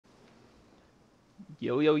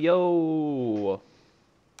Yo, yo, yo!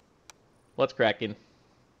 What's cracking?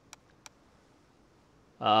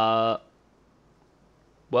 Well,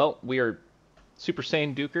 we are Super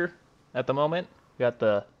Saiyan Duker at the moment. We got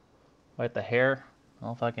the hair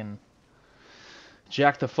all fucking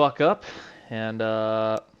jack the fuck up. And,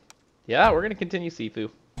 yeah, we're gonna continue SIFU.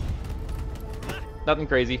 Nothing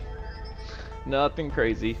crazy. Nothing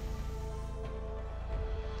crazy.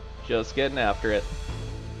 Just getting after it.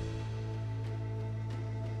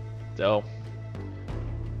 So,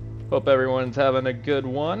 hope everyone's having a good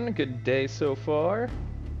one. Good day so far.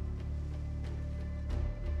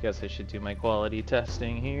 Guess I should do my quality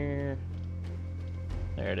testing here.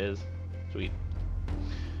 There it is. Sweet.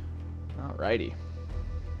 Alrighty.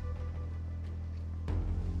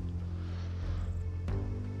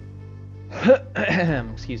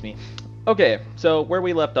 Excuse me. Okay, so where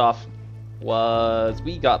we left off was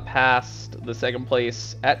we got past the second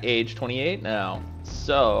place at age 28 now.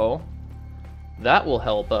 So that will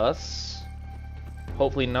help us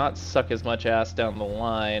hopefully not suck as much ass down the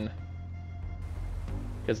line.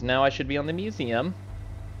 Because now I should be on the museum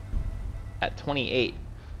at 28.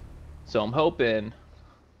 So I'm hoping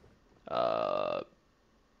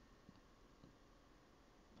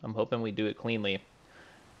we do it cleanly.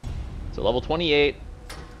 So level 28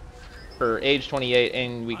 or age 28,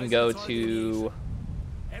 and we can go to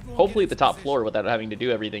hopefully the top floor without having to do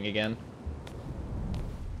everything again.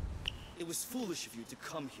 It was foolish of you to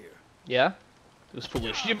come here. Yeah? It was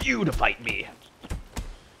foolish of you to fight me.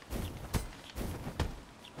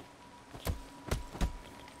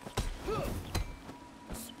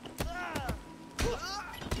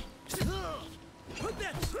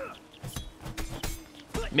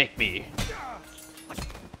 Make me.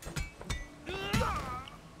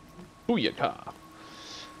 Booyaka.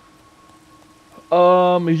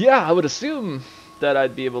 Yeah, I would assume that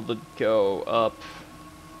I'd be able to go up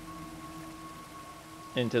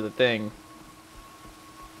into the thing.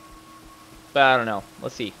 But I don't know.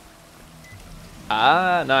 Let's see.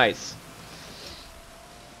 Ah, nice.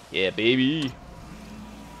 Yeah, baby.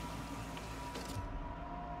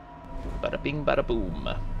 Bada bing, bada boom.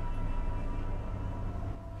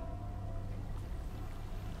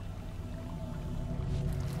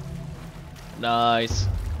 Nice.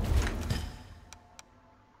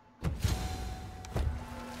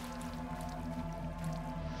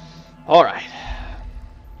 All right.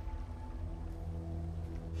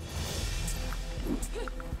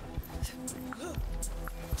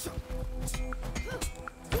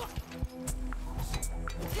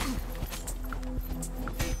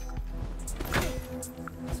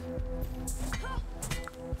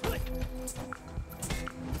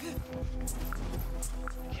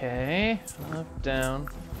 Okay, up, down.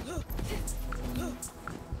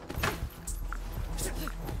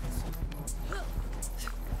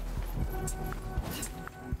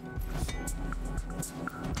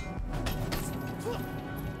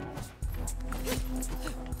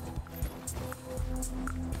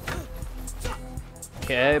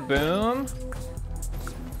 Okay, boom.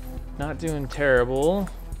 Not doing terrible.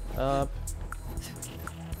 Up.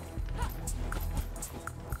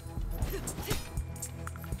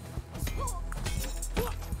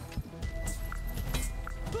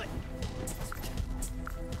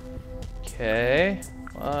 Okay,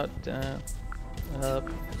 up, down, up,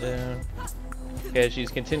 down. Okay, she's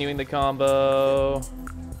continuing the combo.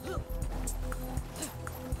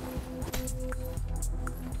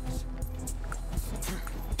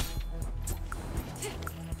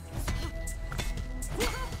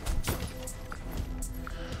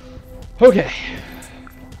 Okay.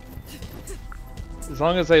 As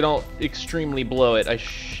long as I don't extremely blow it, I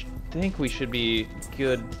think we should be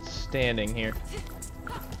good standing here.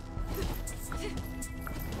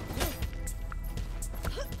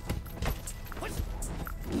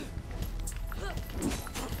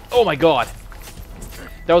 Oh my god!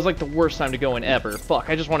 That was like the worst time to go in ever.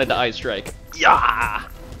 Fuck, I just wanted to eye strike. Yeah!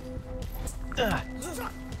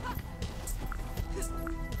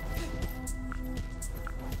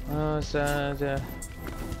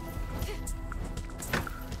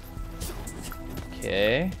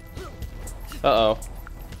 Okay. Uh-oh.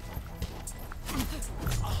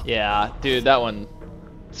 Yeah, dude, that one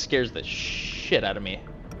scares the shit out of me.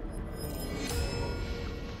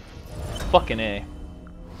 Fucking A.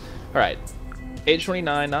 Alright. Age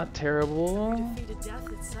 29, not terrible.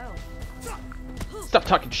 Stop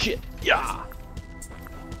talking shit. Yeah!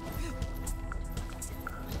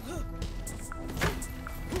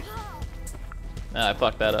 Ah, I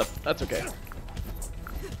fucked that up. That's okay.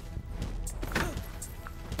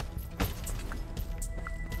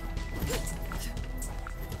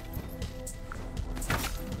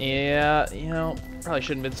 Yeah, you know, probably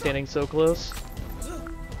shouldn't have been standing so close.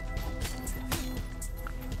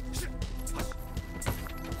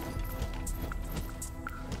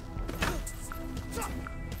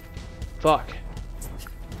 Fuck.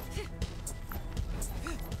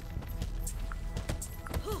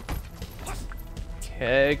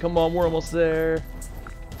 Okay, come on, we're almost there.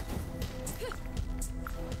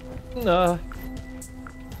 Nah.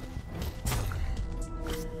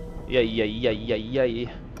 Yay.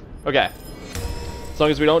 Okay. As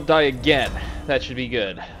long as we don't die again, that should be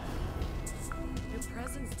good. Your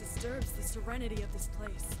presence disturbs the serenity of this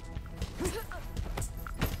place.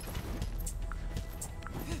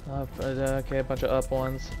 Up, okay, a bunch of up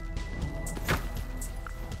ones.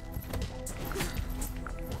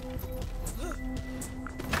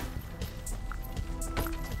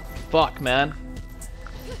 Fuck, man.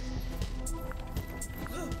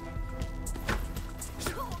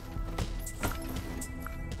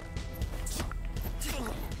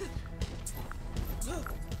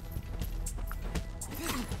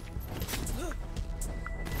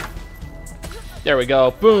 There we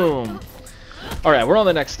go. Boom. Alright, we're on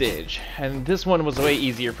the next stage. And this one was way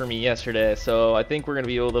easier for me yesterday, so I think we're going to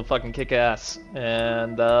be able to fucking kick ass.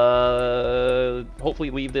 And hopefully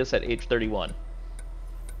leave this at age 31. I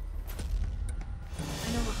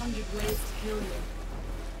know 100 ways to kill you.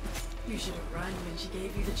 You should have run when she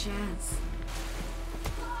gave you the chance.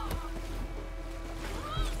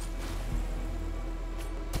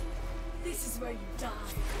 This is where you die.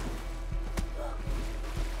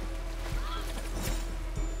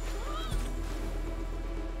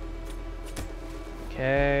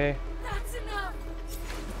 Okay. That's enough.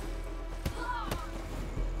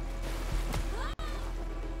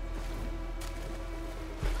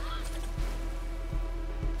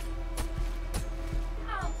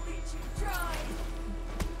 I'll bleach you dry.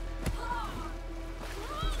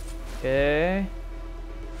 Okay.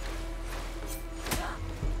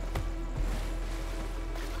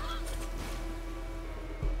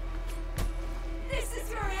 This is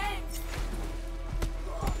your end.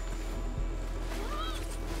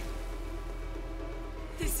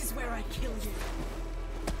 This is where I kill you.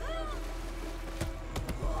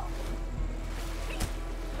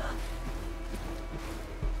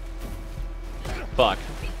 Fuck.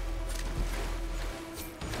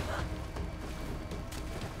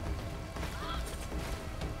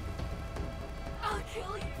 I'll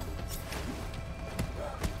kill you.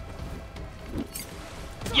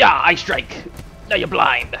 Yeah, I strike. Now you're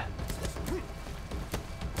blind.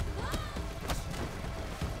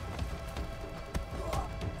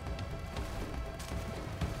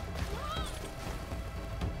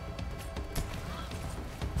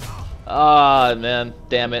 Ah, man,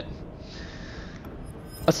 damn it.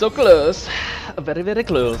 So close. Very, very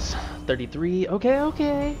close. 33.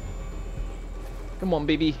 Okay. Come on,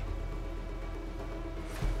 baby.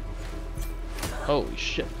 Holy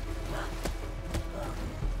shit.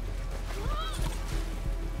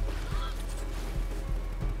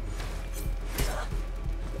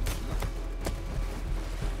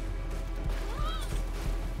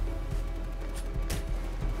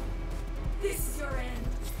 This is your end.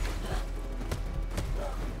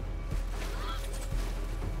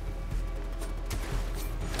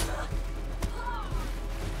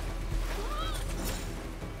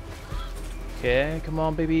 Okay, come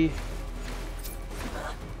on, baby.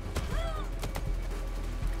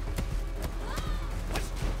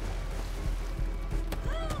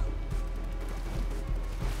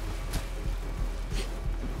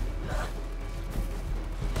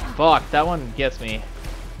 Fuck, that one gets me.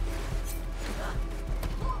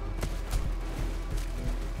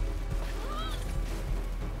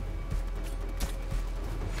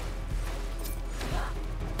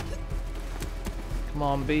 Come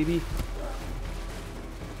on, baby.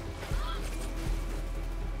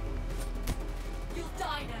 You'll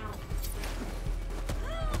die now.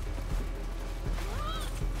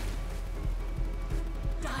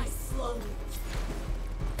 Die slowly.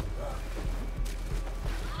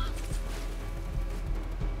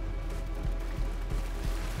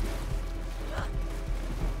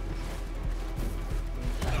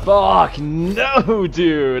 Fuck, no,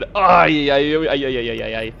 dude. Ay.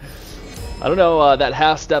 I don't know, that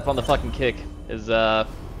half step on the fucking kick is hard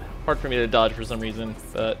for me to dodge for some reason,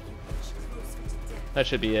 but that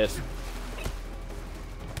should be it.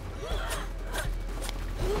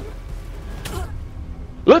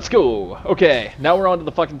 Let's go! Okay, now we're on to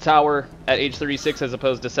the fucking tower at age 36 as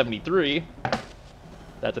opposed to 73.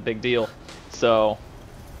 That's a big deal. So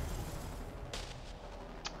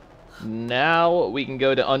now we can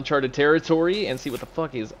go to uncharted territory and see what the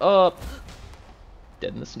fuck is up.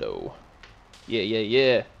 Dead in the snow. Yeah, yeah,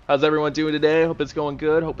 yeah. How's everyone doing today? Hope it's going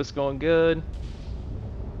good. Hope it's going good.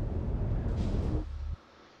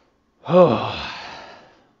 Oh.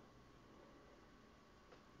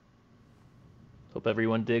 Hope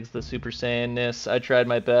everyone digs the Super Saiyan-ness. I tried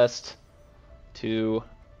my best to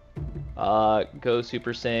go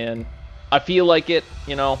Super Saiyan. I feel like it,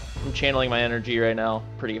 you know. I'm channeling my energy right now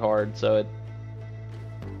pretty hard, so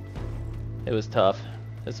it was tough.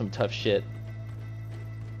 It's some tough shit.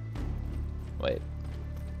 Wait.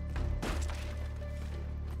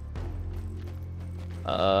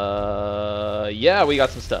 Yeah, we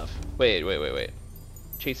got some stuff. Wait.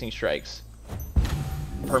 Chasing strikes.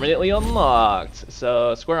 Permanently unlocked.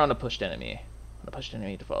 So, square on a pushed enemy. On a pushed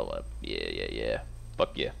enemy to follow up. Yeah.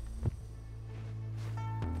 Fuck yeah.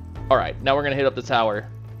 Alright, now we're gonna hit up the tower.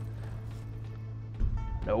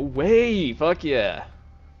 No way! Fuck yeah.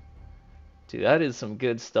 Dude, that is some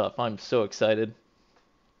good stuff. I'm so excited.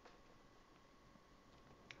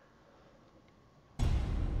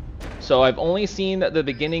 So I've only seen the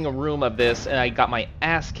beginning room of this, and I got my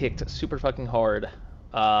ass kicked super fucking hard.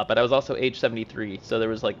 But I was also age 73, so there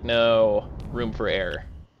was like no room for error.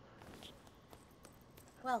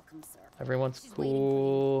 Welcome, sir. Everyone's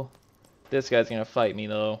cool. This guy's gonna fight me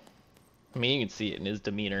though. I mean, you can see it in his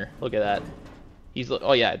demeanor. Look at that. He's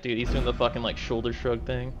oh yeah, dude, he's doing the fucking like shoulder shrug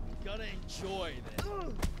thing. Gotta enjoy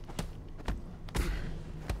this.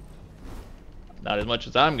 Not as much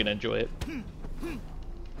as I'm gonna enjoy it.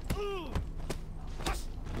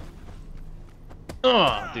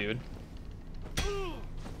 Oh, dude.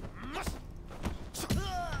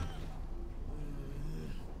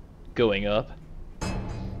 Going up.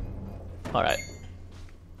 Alright.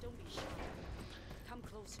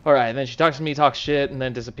 Alright, and then she talks to me, talks shit, and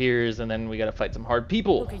then disappears, and then we gotta fight some hard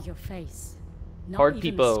people. Look at your face. Not Hard even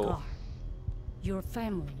a people. scar. Your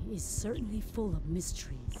family is certainly full of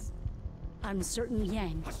mysteries. I'm certain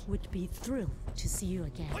Yang would be thrilled to see you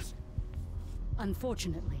again.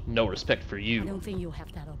 Unfortunately, No respect for I you. don't think you'll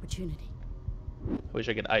have that opportunity. Wish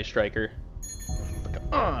I could Ice Strike her.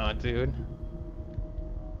 Ah, dude.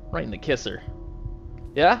 Right in the kisser.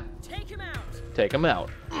 Yeah? Take him out. Take him out.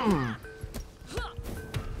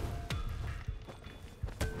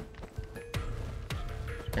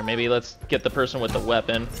 Here, maybe let's get the person with the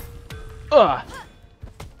weapon. Ugh!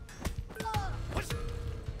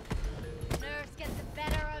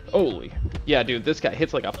 Holy. Yeah, dude, this guy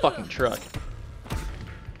hits like a fucking truck.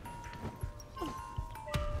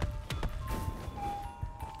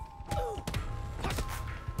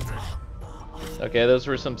 Okay, those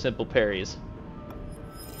were some simple parries.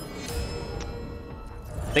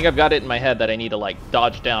 I think I've got it in my head that I need to, like,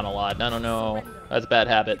 dodge down a lot. I don't know. That's a bad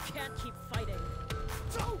habit. Can't keep fighting.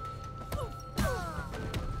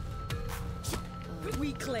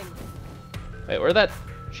 Weakling. Wait, where'd that...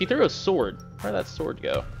 She threw a sword. Where'd that sword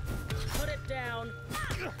go? Put it down.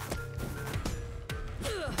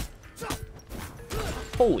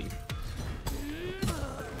 Holy.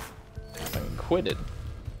 Fucking quitted.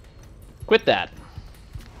 Quit that.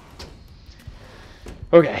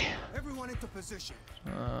 Okay. Everyone into position.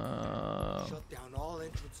 Shut down all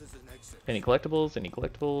entrances and exits. Any collectibles? Any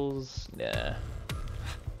collectibles? Nah.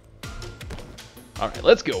 Alright,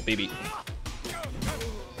 let's go, baby.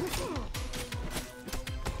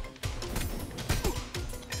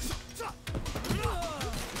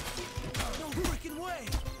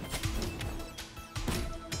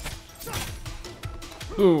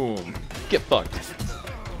 Boom. Get fucked.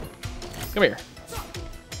 Come here.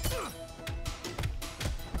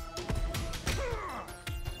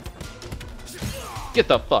 Get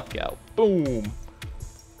the fuck out. Boom.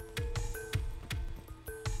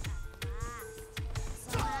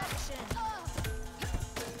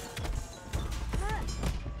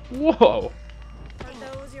 Whoa. Are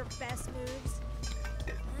those your best moves?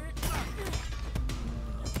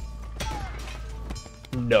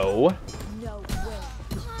 No. No way.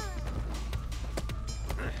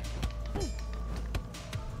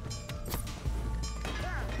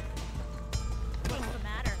 What's the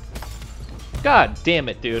matter? God damn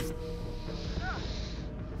it, dude.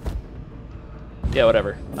 Yeah,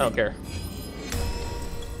 whatever. I don't care.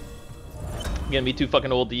 I'm gonna be too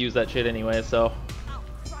fucking old to use that shit anyway, so. I'll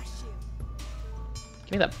crush you.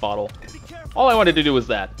 Give me that bottle. All I wanted to do was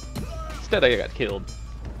that. Instead, I got killed.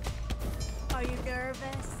 Are you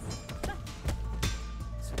nervous?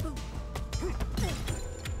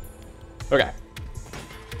 Okay.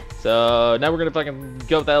 So now we're gonna fucking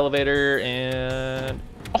go with the elevator and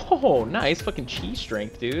oh, nice fucking cheese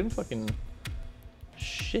strength, dude. Fucking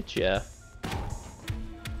shit, yeah.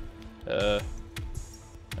 Wait,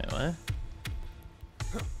 what?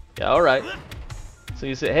 Yeah, all right. So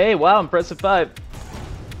you say, hey, wow, impressive 5.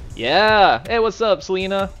 Yeah. Hey, what's up,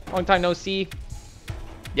 Selena? Long time no see.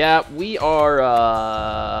 Yeah, we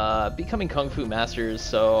are becoming Kung Fu masters,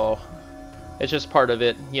 so it's just part of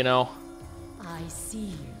it, you know? I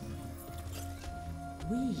see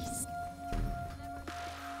you.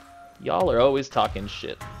 Y'all are always talking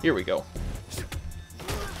shit. Here we go.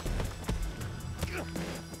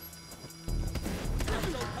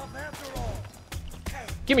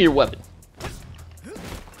 Give me your weapon.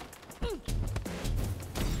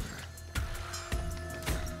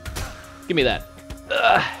 Give me that.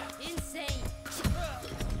 Ugh. Insane.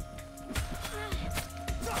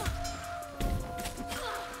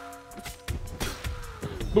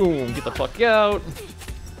 Boom, get the fuck out.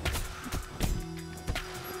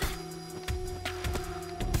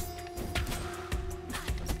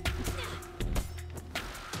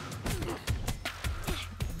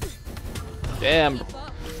 Damn.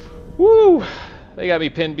 Woo! They got me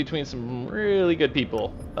pinned between some really good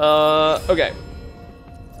people. Okay.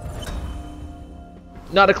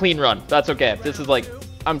 Not a clean run. That's okay. This is like,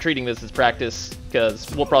 I'm treating this as practice,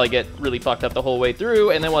 because we'll probably get really fucked up the whole way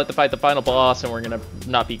through, and then we'll have to fight the final boss, and we're gonna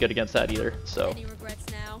not be good against that either, so. Any regrets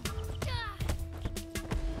now?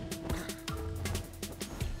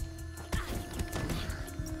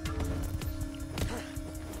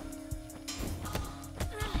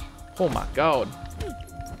 Oh my god.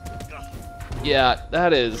 Yeah,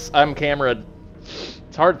 that is, I'm camera.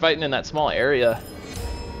 It's hard fighting in that small area.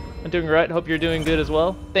 I'm doing right, hope you're doing good as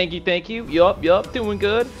well. Thank you, thank you. Yup, doing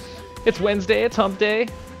good. It's Wednesday, it's hump day.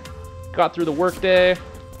 Got through the work day.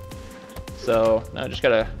 So, now I just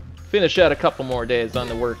gotta finish out a couple more days on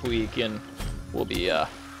the work week and we'll be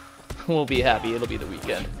happy, it'll be the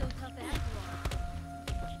weekend.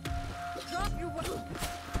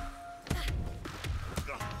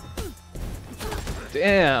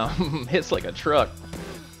 Damn, hits like a truck.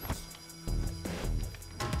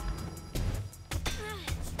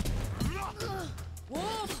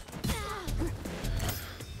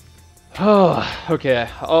 Oh, okay,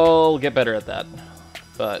 I'll get better at that.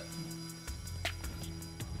 But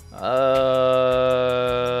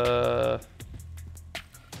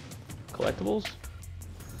collectibles?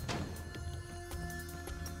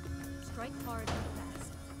 Strike hard and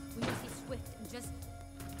fast. We must be swift and just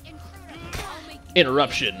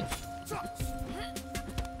Interruption.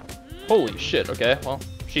 Holy shit, okay, well,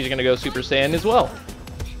 she's gonna go Super Saiyan as well.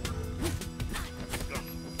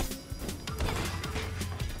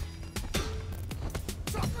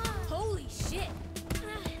 Holy shit!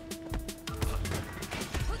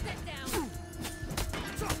 Put that down.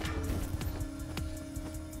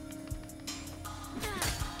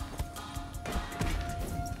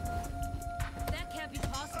 That can't be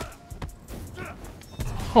possible.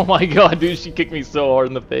 Oh my god, dude, she kicked me so hard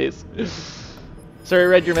in the face. Sorry, I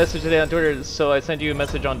read your message today on Twitter, so I sent you a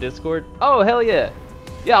message on Discord. Oh, hell yeah.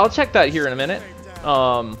 Yeah, I'll check that here in a minute.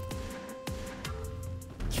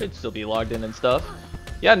 Should still be logged in and stuff.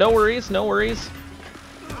 Yeah, no worries, no worries.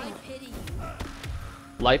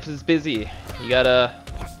 Life is busy. You gotta...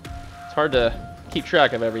 It's hard to keep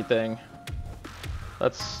track of everything.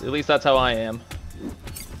 At least that's how I am.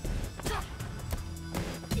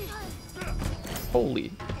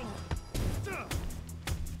 Holy.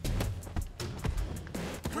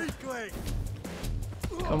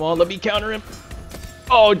 Come on, let me counter him.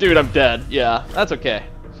 Oh, dude, I'm dead. Yeah, that's okay.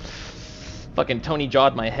 Fucking Tony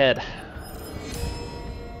jawed my head.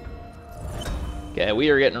 Okay, we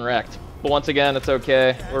are getting wrecked. But once again, it's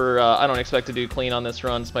okay. I don't expect to do clean on this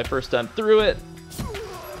run. It's my first time through it.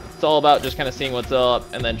 It's all about just kind of seeing what's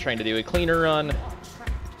up and then trying to do a cleaner run.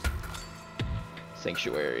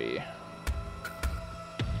 Sanctuary.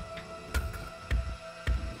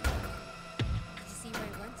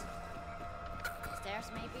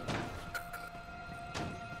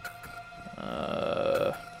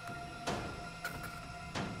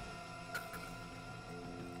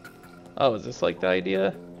 Oh, is this like the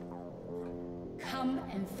idea? Come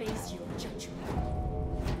and face your judgment.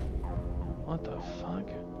 What the fuck?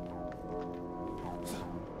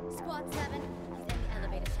 Squad 7 is in the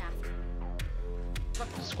elevator shaft.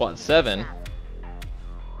 Squad 7?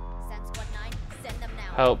 Send Squad 9, send them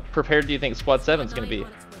now. How prepared do you think Squad 7's gonna be?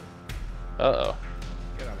 Uh-oh.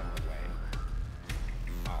 Get out of the way.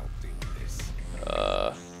 I'll do this.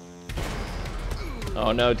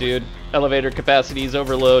 Oh no, dude. Elevator capacities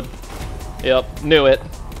overload. Yep, knew it.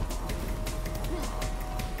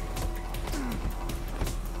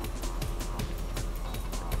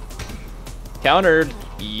 Countered.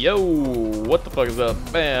 Yo, what the fuck is up?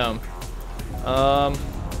 Bam.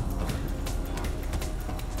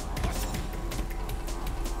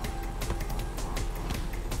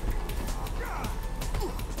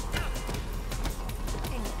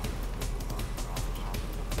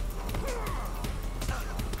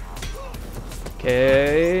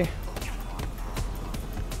 Okay.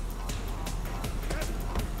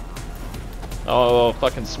 Oh,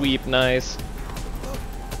 fucking sweep, nice.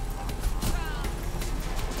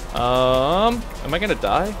 Am I gonna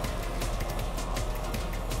die?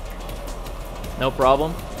 No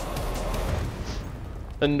problem.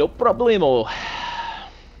 No problemo.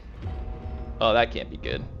 Oh, that can't be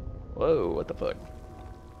good. Whoa, what the fuck?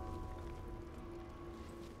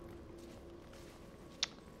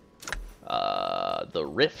 The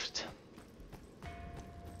rift.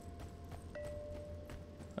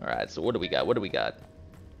 Alright, so what do we got? What do we got?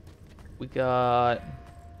 We got...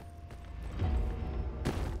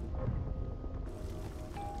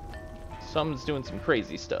 Someone's doing some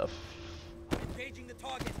crazy stuff. Engaging the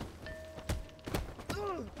target.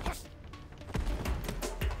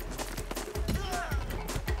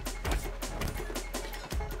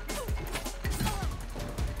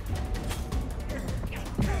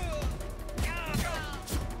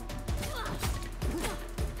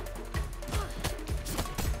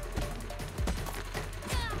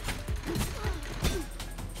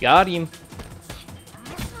 Got him.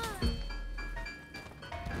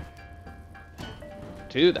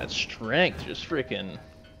 Dude, that strength just freaking...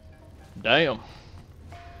 Damn.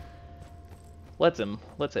 Let's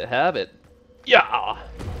it have it. Yeah!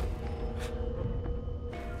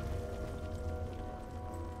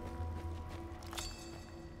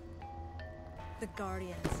 The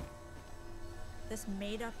Guardians. This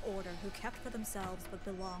made-up order who kept for themselves what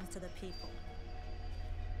belongs to the people.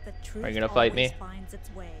 The truth Are you gonna fight me? finds its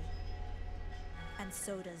way. And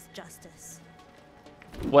so does justice.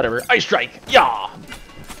 Whatever. Ice strike! Yeah!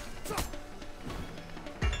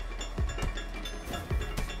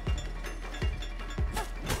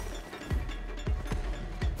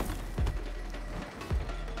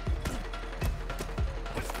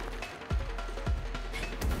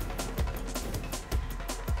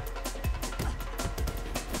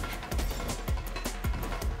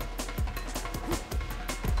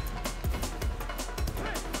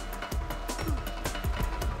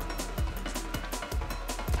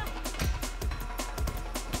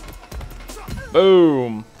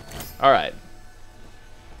 Boom! Alright.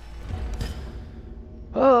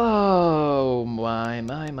 Oh, my.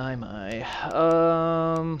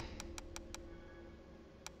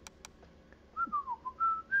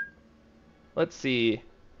 Let's see.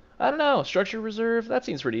 I don't know. Structure reserve? That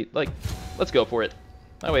seems pretty, like, let's go for it.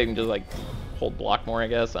 That way I can just, like, hold block more, I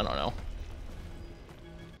guess. I don't know.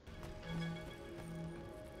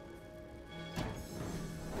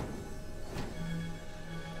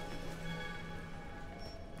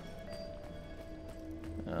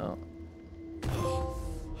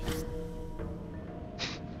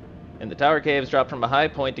 And the tower caves drop from a high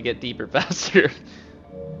point to get deeper faster.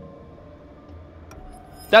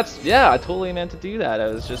 That's, yeah, I totally meant to do that. I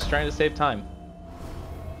was just trying to save time.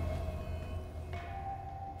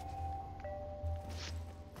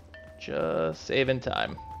 Just saving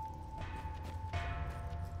time.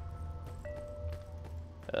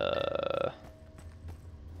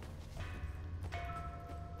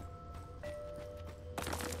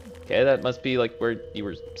 Okay, that must be like where you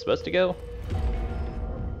were supposed to go.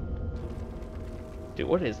 Dude,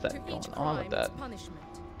 what is that going on with that? Punishment,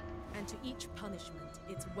 and to each punishment,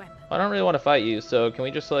 its weapon. I don't really want to fight you, so can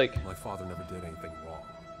we just like... My father never did anything wrong.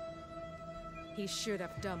 He should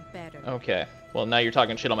have done better. Okay, well now you're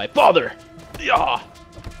talking shit on my father! Yeah!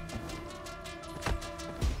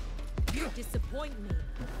 You disappoint me.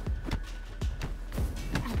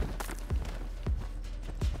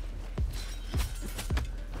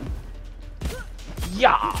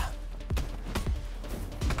 Yeah!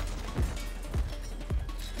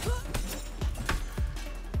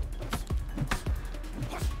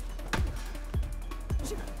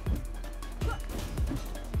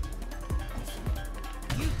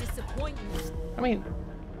 I mean,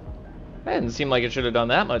 that didn't seem like it should have done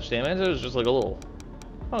that much damage. It was just like a little,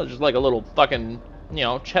 oh, just like a little fucking, you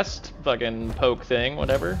know, chest fucking poke thing,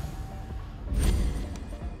 whatever.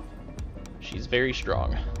 She's very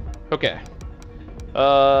strong. Okay.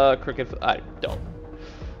 Crooked, I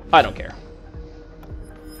don't care.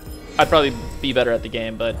 I'd probably be better at the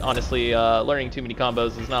game, but honestly, learning too many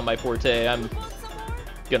combos is not my forte. I'm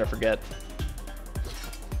gonna forget.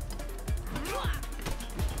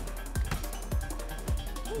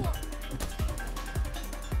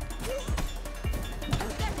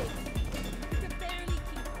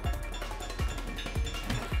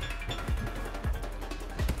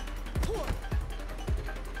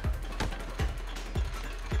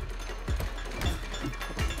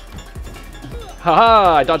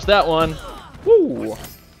 Haha, I dodged that one. Woo!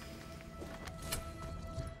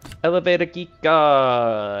 Elevator geek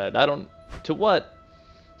god. I don't... To what?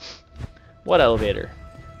 What elevator?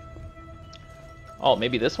 Oh,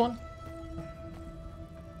 maybe this one?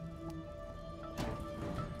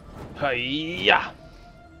 Hiya!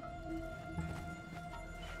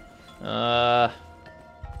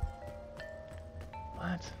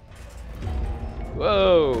 What?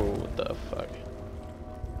 Whoa! What the fuck?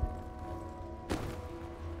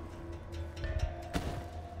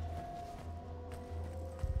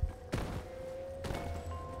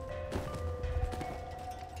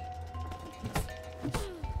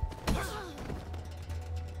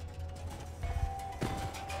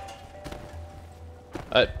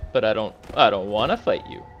 But I don't want to fight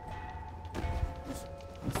you.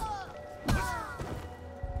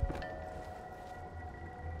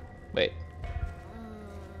 Wait.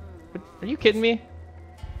 Are you kidding me?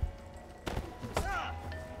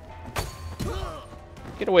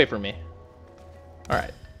 Get away from me.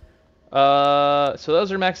 Alright. So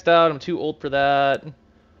those are maxed out. I'm too old for that.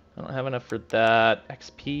 I don't have enough for that.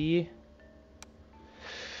 XP.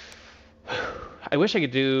 I wish I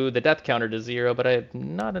could do the death counter to 0, but I have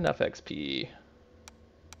not enough XP.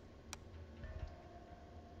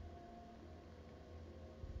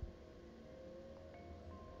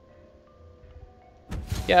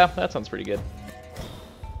 Yeah, that sounds pretty good.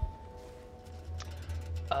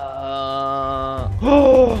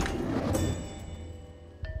 Oh!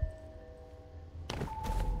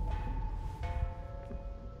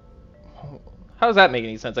 How does that make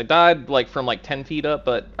any sense? I died like from like 10 feet up,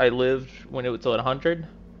 but I lived when it was at 100.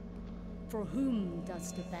 For whom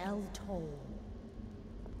does the bell toll?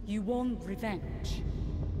 You want revenge.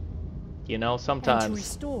 You know, And to sometimes.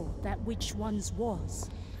 restore that which once was.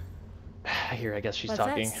 Here, I guess she's But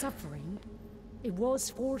talking. that suffering, it was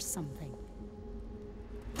for something.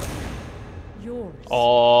 Yours.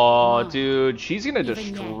 Oh, mine, dude, she's gonna even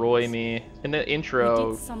destroy Yang's. me. In the We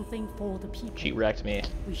intro, did something for the people. she wrecked me.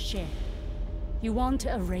 We share. You want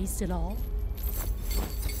to erase it all?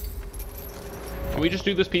 Can we just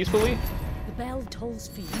do this peacefully? The bell tolls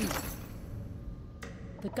for you.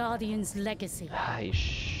 The Guardian's legacy. Ay,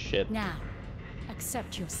 shit. Now,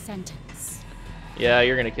 accept your sentence. Yeah,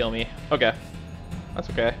 you're gonna kill me. Okay. That's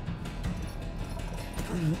okay.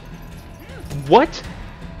 What?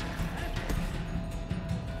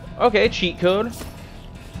 Okay, cheat code.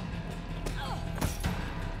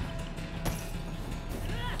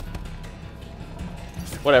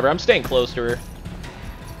 Whatever, I'm staying close to her.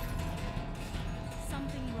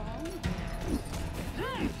 Something wrong?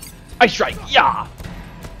 Ice strike, yeah!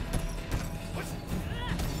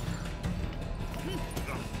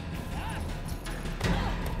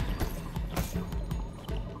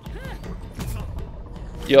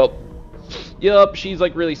 Yup, she's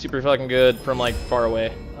like really super fucking good from like far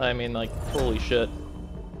away. I mean, like, holy shit.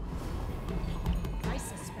 I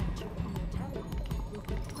suspect your immortality will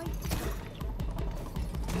be quite.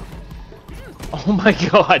 Oh my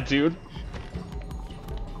god, dude.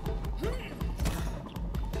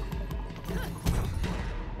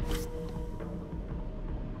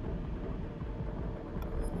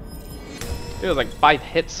 It was like 5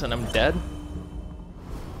 hits and I'm dead.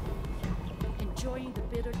 Enjoying the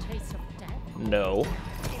bitter taste of death? No.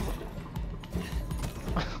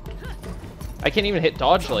 I can't even hit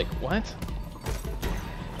dodge, like, what?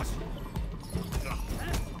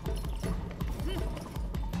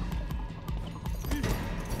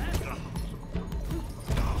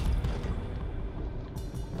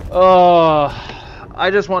 Oh,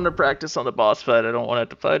 I just want to practice on the boss fight. I don't want to have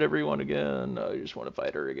to fight everyone again. I just want to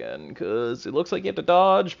fight her again, because it looks like you have to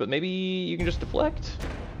dodge, but maybe you can just deflect?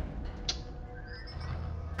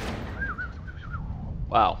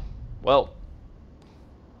 Wow. Well,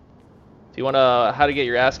 if you want to how to get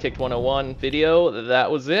your ass kicked 101 video,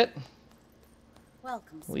 that was it.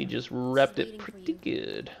 Welcome, We sir. just repped it Waiting for pretty you.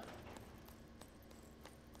 good.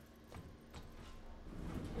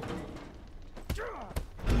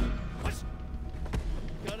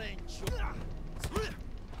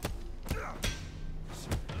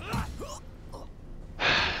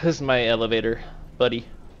 This is my elevator, buddy.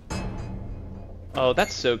 Oh,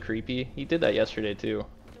 that's so creepy. He did that yesterday too.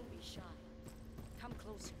 Don't be shy. Come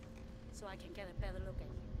closer, so I can get a better look at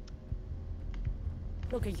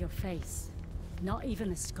you. Look at your face. Not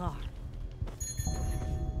even a scar.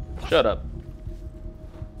 Shut up.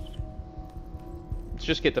 Let's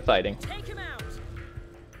just get to fighting. Take him out!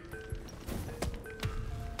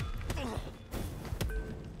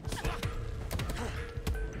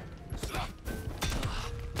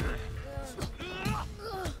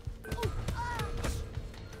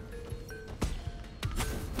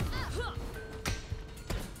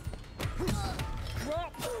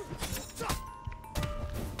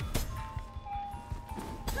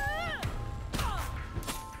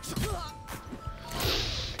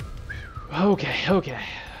 Okay.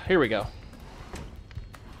 Here we go.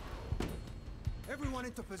 Everyone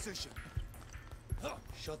into position.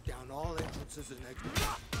 Shut down all entrances and exits.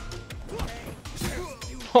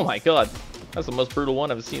 Oh my god. That's the most brutal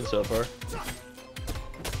one I've seen so far.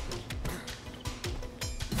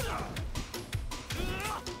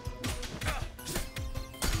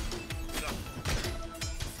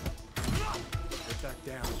 Get back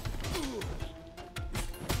down.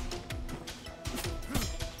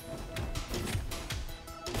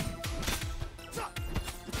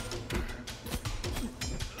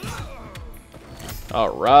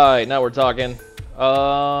 Alright, now we're talking.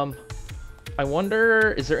 I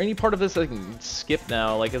wonder, is there any part of this I can skip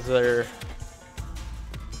now? Like, is there...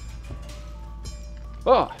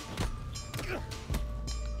 Oh!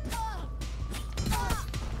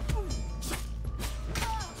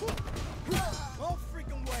 No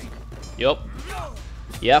freaking way. Yup.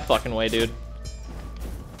 Yeah, fucking way, dude.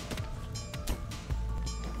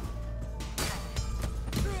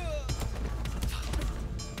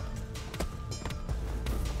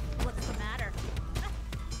 What's the matter?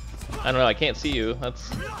 I don't know, I can't see you. That's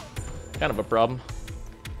kind of a problem.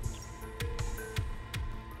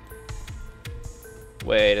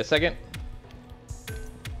 Wait a second.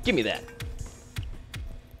 Give me that.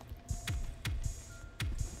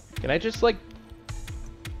 Can I just, like,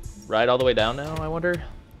 ride all the way down now, I wonder?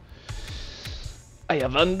 I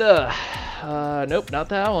wonder. Nope, not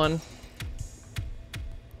that one.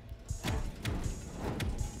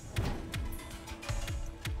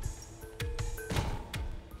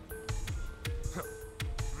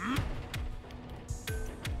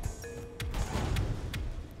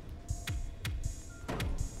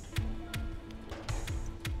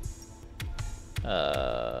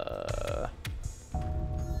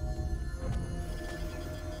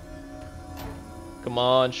 Come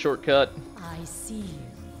on, shortcut. I see you.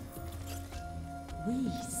 We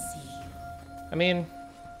see you. I mean,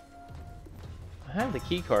 I have the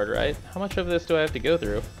key card, right? How much of this do I have to go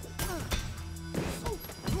through?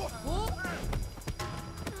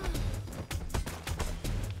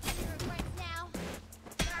 Now.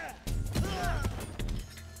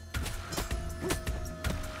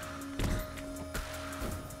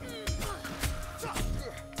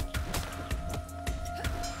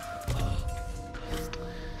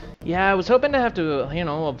 Yeah, I was hoping to have to, you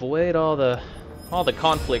know, avoid all the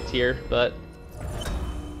conflict here, but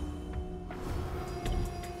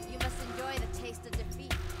You must enjoy the taste of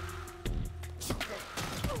defeat.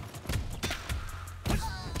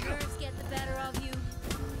 Nerves get the better of you.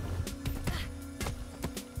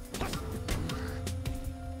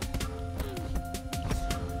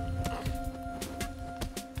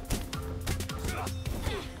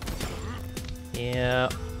 yeah.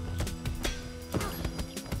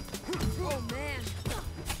 Oh man.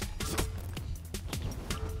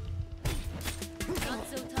 Not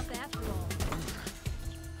so tough after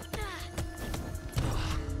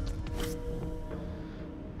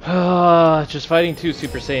all. Just fighting two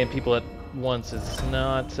Super Saiyan people at once is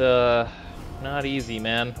not easy,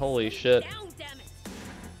 man. Holy shit. Down, damn it.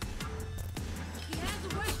 He has a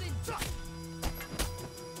weapon.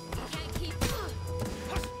 Can't keep.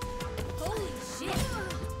 Holy shit.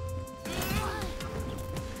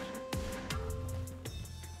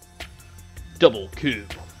 Double coup.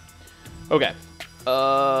 Okay.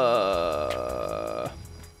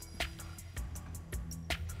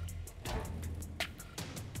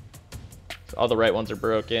 So all the right ones are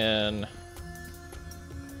broken.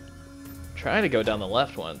 Trying to go down the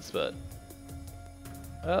left ones, but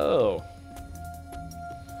oh.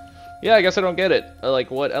 Yeah, I guess I don't get it.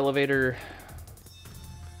 Like, what elevator?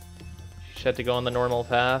 You just had to go on the normal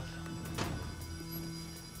path.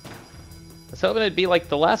 I was hoping it'd be like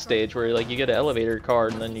the last stage where like you get an elevator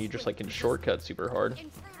card and then you just like can shortcut super hard.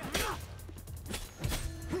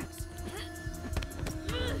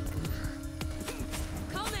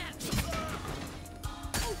 Come at me.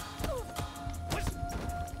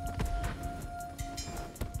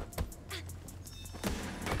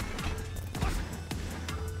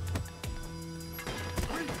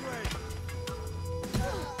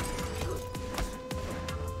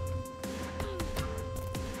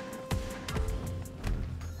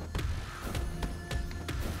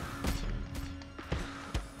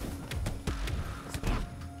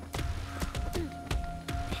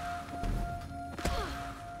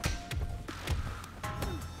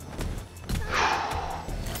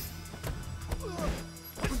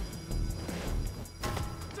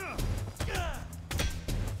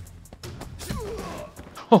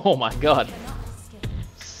 Oh my god.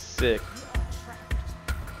 Sick.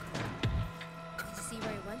 Did you see where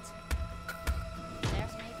he went?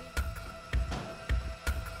 There's maybe.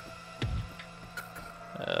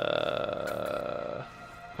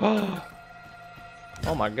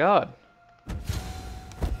 Oh my god.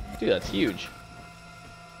 Dude, that's huge.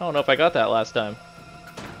 I don't know if I got that last time.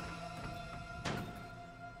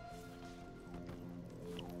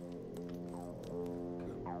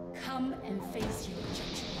 Come and face your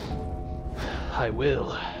judgment. I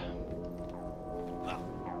will.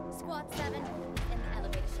 Squad 7 in the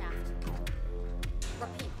elevator shaft.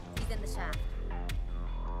 Repeat, he's in the shaft.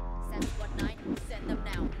 Send Squad 9, send them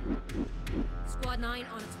now. Squad 9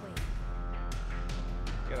 on its way.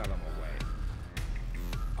 Get out of my way.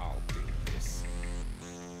 I'll do this.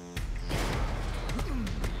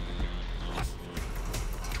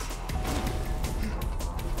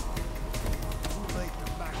 Too late to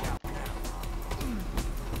back out now.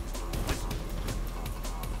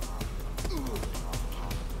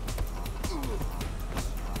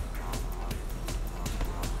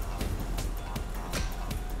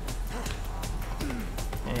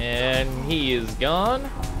 And he is gone.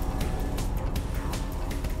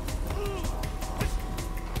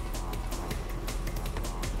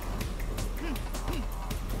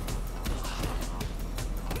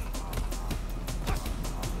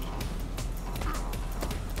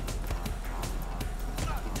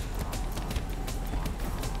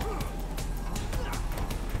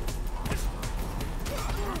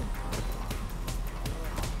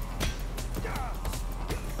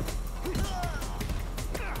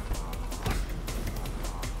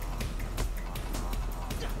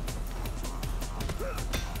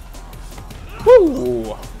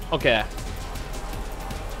 Woo! Okay.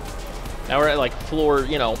 Now we're at like floor,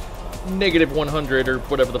 you know, negative 100 or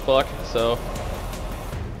whatever the fuck, so.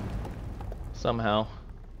 Somehow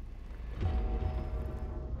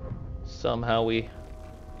we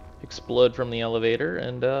explode from the elevator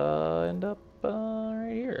and end up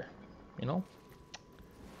right here, you know?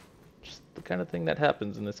 Just the kind of thing that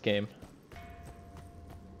happens in this game.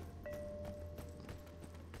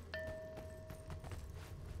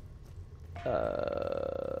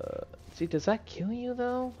 See, does that kill you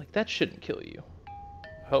though? Like, that shouldn't kill you.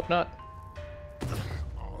 Hope not.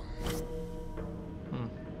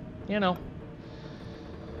 You know.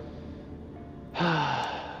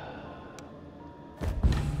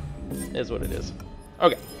 Is what it is.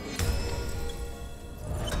 Okay.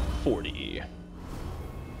 40.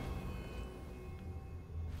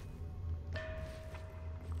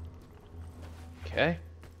 Okay.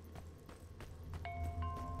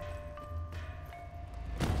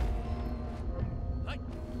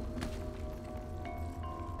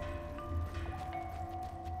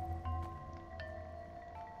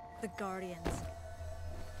 The Guardians.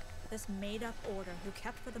 This made-up order who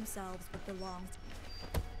kept for themselves what belonged.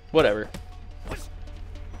 Whatever.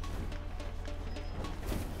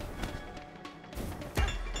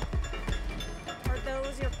 Are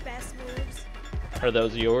those your best moves? Are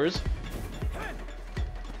those yours?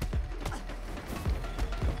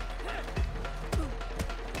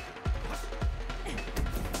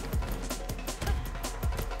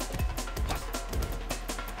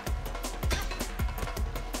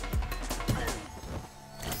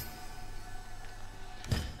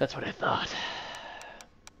 That's what I thought.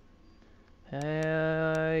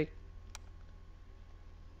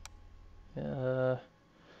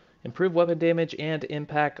 Improve weapon damage and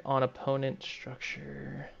impact on opponent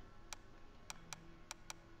structure.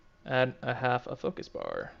 Add a half a focus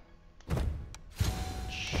bar.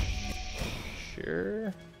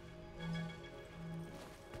 Sure.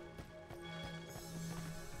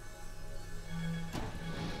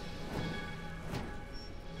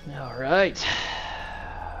 All right.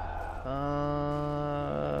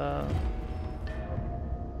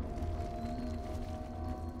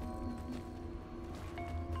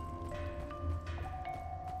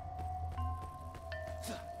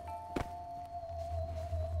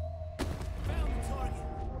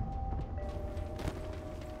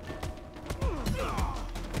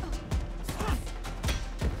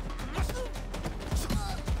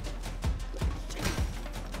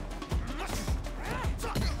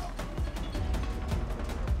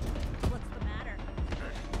 What's the matter?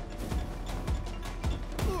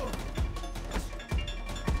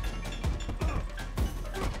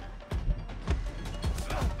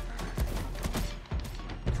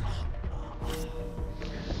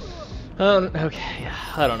 Okay,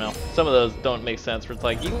 I don't know. Some of those don't make sense. Where it's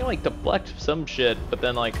like, you can like deflect some shit, but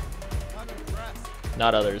then like,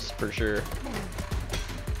 not others, for sure.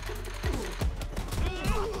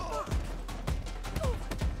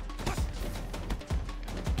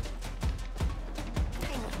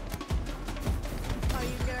 Are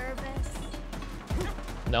you nervous?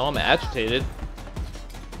 No, I'm agitated.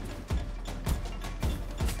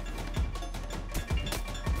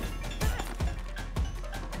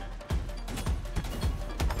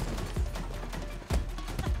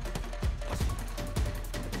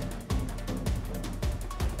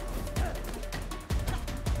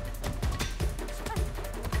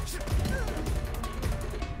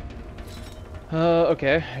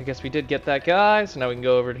 Okay, I guess we did get that guy, so now we can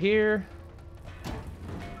go over to here.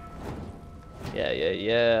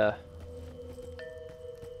 Yeah.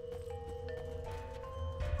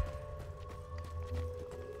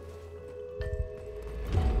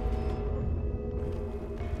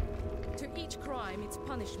 To each crime, it's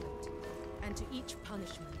punishment. And to each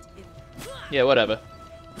punishment, it... Yeah, whatever.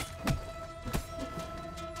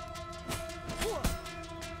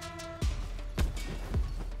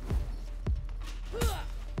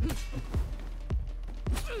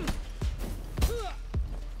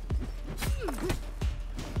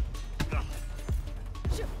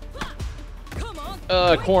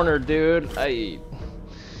 Corner, dude. I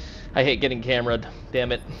hate getting cameraed.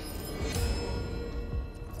 Damn it.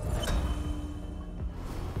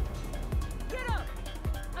 Get up!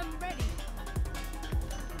 I'm ready.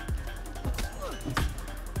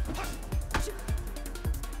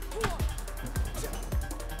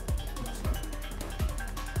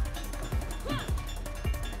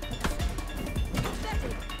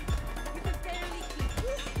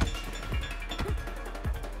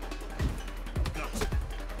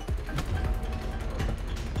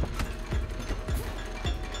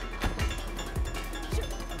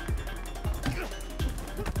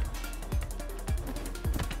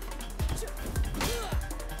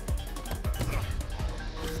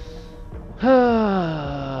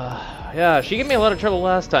 Yeah, she gave me a lot of trouble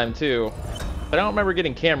last time too, but I don't remember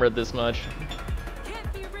getting cameraed this much.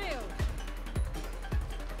 Can't be real.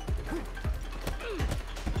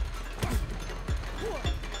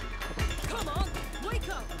 Come on, wake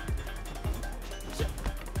up.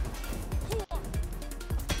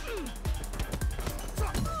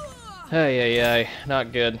 Hey,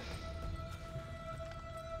 not good.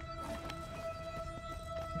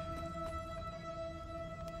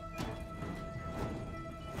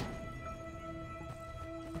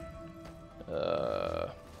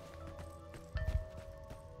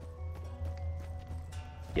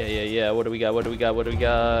 Yeah. What do we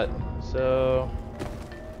got? So...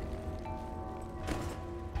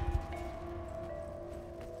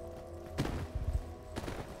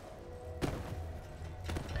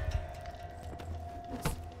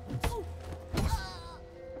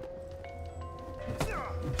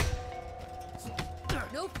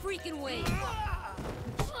 No freaking way.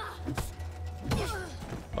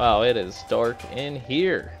 Wow, it is dark in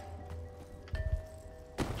here.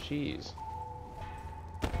 Jeez.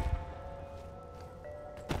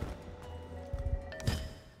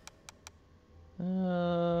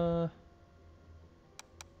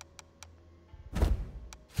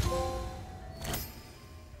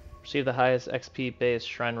 Receive the highest XP base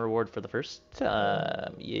shrine reward for the first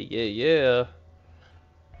time. Yeah.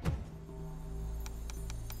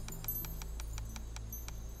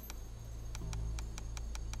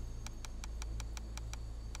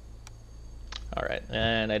 Alright,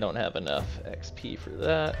 and I don't have enough XP for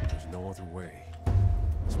that. There's no other way.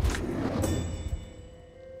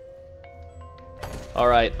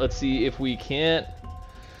 Alright, let's see if we can't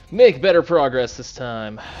make better progress this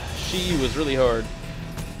time. She was really hard.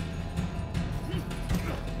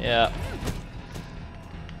 Yeah.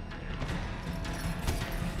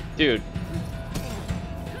 Dude.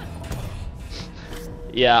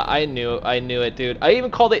 Yeah, I knew it, dude. I even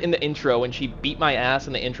called it in the intro when she beat my ass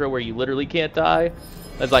in the intro where you literally can't die.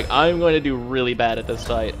 I was like, I'm going to do really bad at this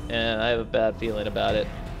fight, and I have a bad feeling about it.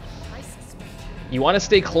 You want to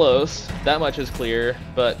stay close, that much is clear,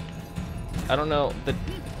 but I don't know, the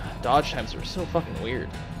dodge times are so fucking weird.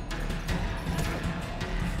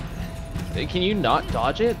 Can you not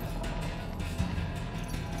dodge it?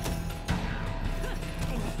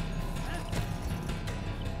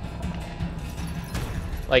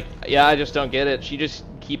 Like, yeah, I just don't get it. She just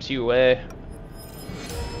keeps you away.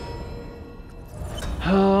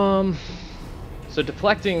 So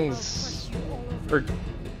deflecting's or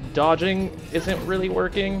dodging isn't really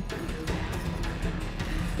working.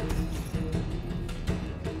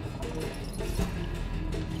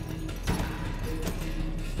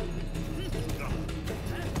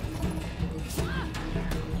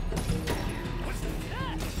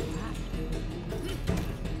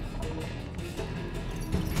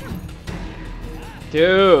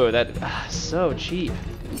 Dude, that so cheap.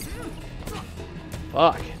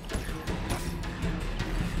 Fuck.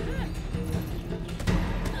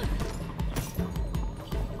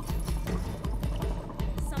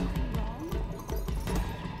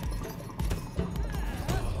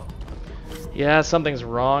 Yeah, something's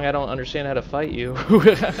wrong. I don't understand how to fight you.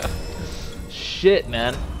 Shit,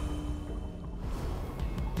 man.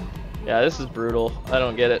 Yeah, this is brutal. I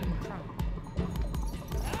don't get it.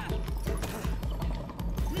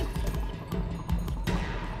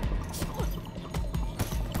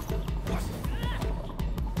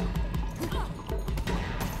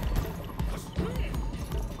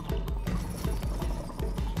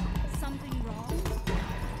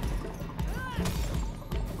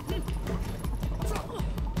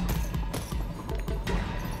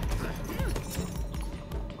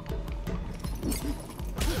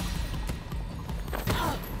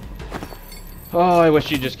 Oh, I wish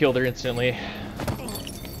you just killed her instantly.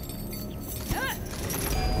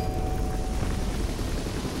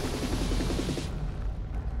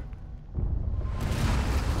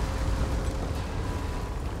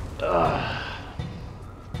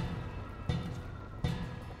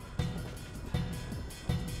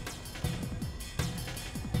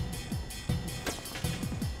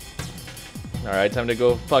 Alright, time to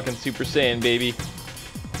go fucking Super Saiyan, baby.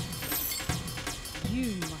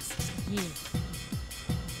 You must yield.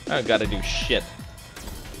 I don't gotta do shit.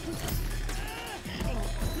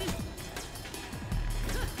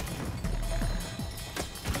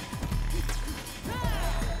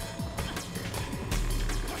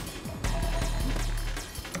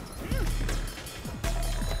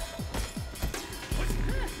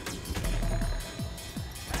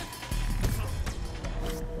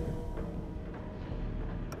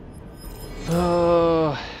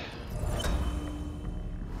 Oh.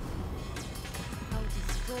 I'll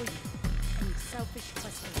destroy you, you selfish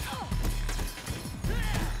questioner.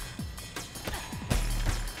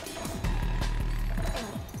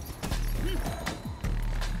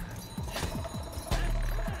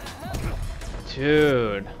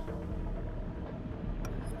 Dude.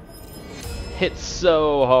 Hit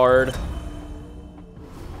so hard.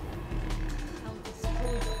 I'll destroy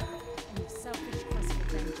you, you selfish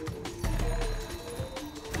questioner.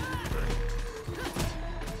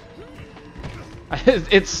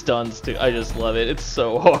 It stuns too. I just love it. It's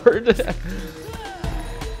so hard.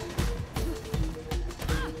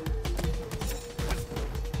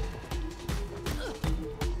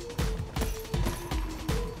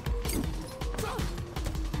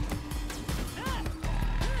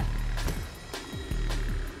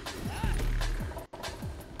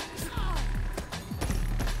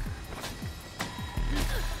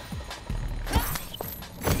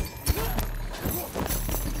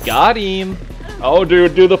 Got him. Oh,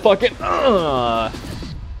 dude, do the fucking.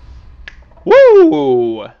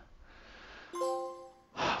 Woo!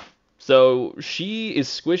 So she is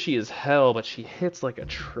squishy as hell, but she hits like a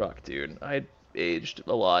truck, dude. I aged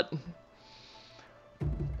a lot.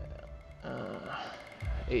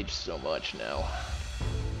 Aged so much now.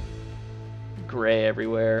 Gray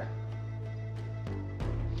everywhere.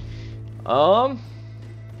 Well,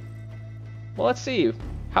 let's see.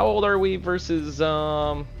 How old are we versus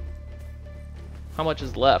how much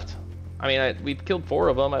is left? I mean, we've killed 4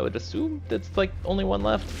 of them. I would assume that's like only 1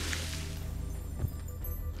 left.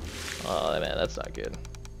 Oh man, that's not good.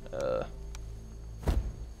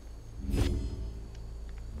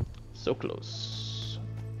 So close.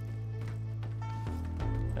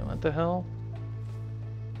 And what the hell?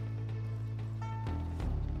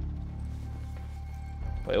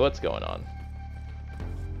 Wait, what's going on?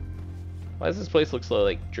 Why does this place look so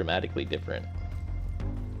like dramatically different?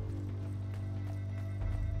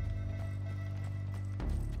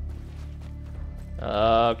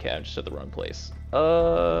 Okay, I'm just at the wrong place.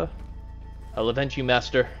 I'll avenge you,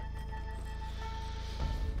 master.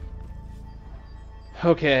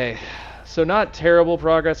 Okay, so not terrible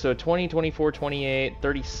progress. So 20, 24, 28,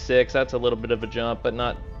 36. That's a little bit of a jump, but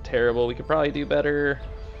not terrible. We could probably do better.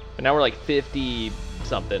 But now we're like 50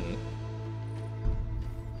 something.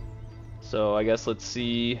 So I guess let's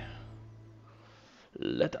see.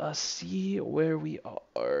 Let us see where we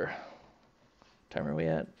are. What time are we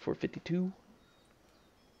at? 4:52.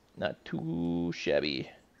 Not too shabby.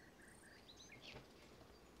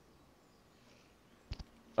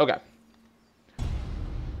 Okay.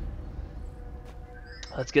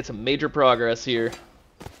 Let's get some major progress here.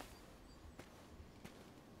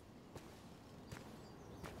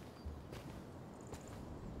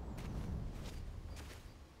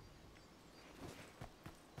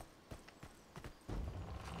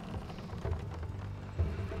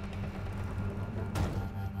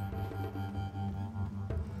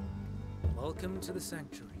 Welcome to the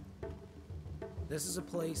Sanctuary. This is a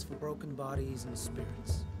place for broken bodies and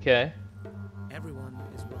spirits. Okay. Everyone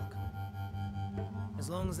is welcome. As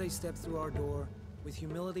long as they step through our door with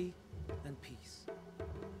humility and peace.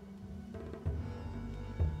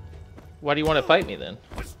 Why do you want to fight me then?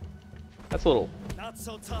 That's a little... Not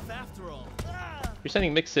so tough after all. You're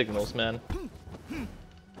sending mixed signals, man.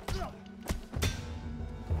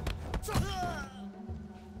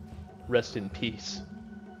 Rest in peace.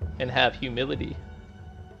 And have humility.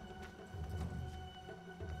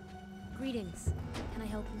 Greetings. Can I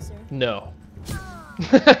help you, sir? No.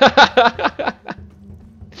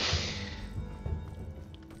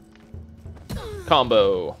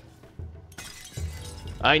 Combo.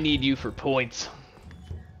 I need you for points.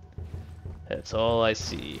 That's all I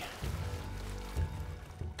see.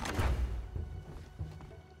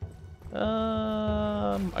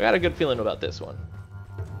 I got a good feeling about this one.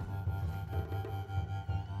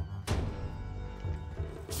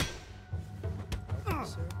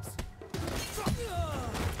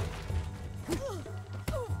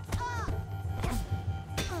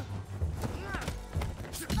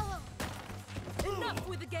 Enough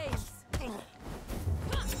with the games.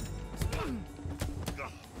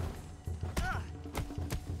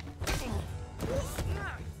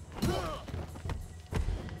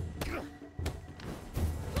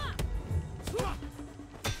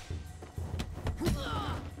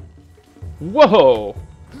 Whoa!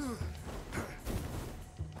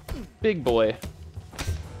 Big boy.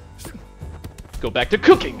 Go back to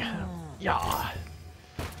cooking. Yeah.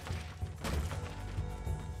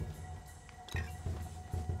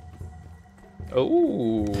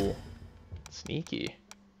 Oh, sneaky.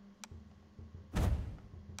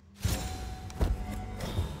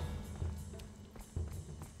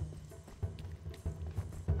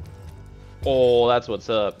 Oh, that's what's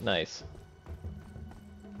up. Nice.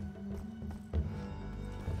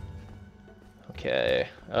 Okay.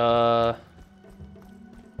 Oh,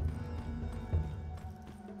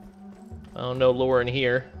 no lore in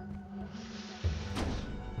here.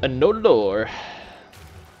 No lore.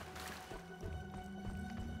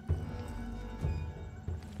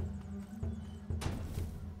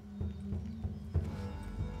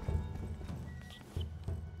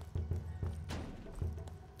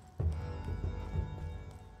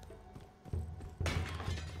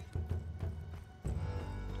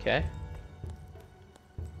 Okay.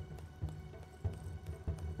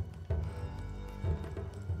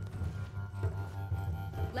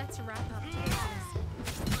 Let's wrap up today's lesson.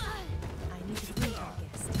 I need to greet our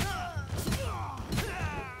guest.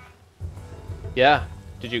 Yeah.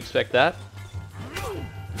 Did you expect that?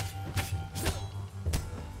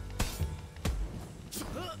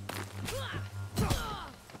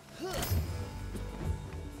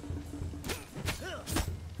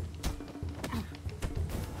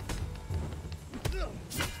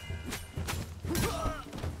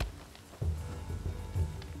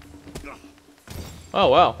 Oh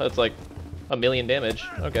wow, that's like 1,000,000 damage.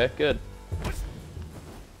 Okay, good.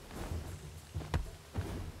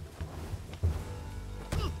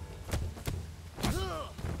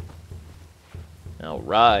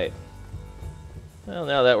 Alright. Well,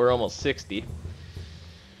 now that we're almost 60.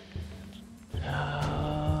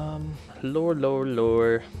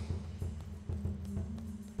 Lore.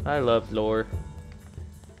 I love lore.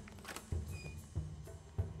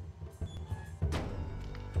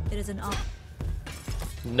 It is an honor.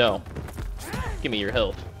 No. Give me your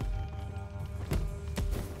health.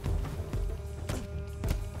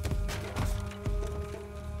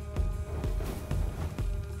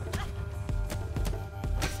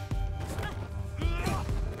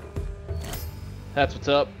 That's what's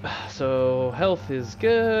up. So, health is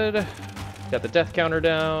good. Got the death counter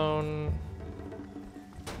down.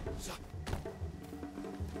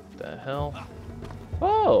 What the hell?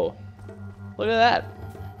 Oh! Look at that.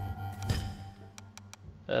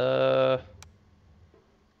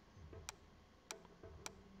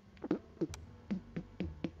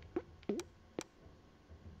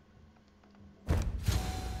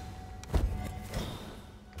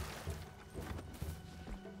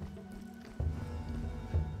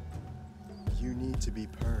 You need to be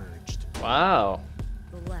purged. Wow.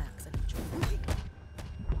 Relax and enjoy.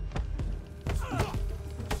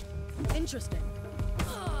 Interesting.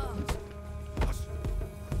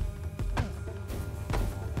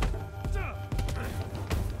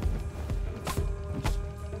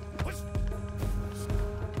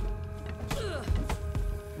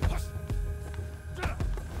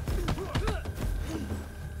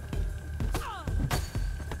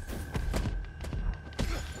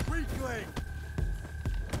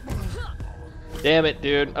 Damn it,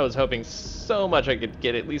 dude. I was hoping so much I could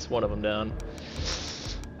get at least one of them down.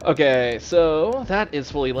 Okay, so that is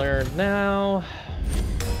fully learned now.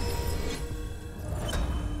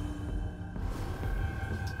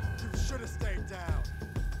 You should have stayed down.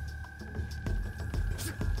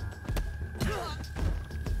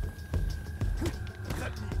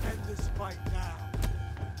 Let me end this fight now.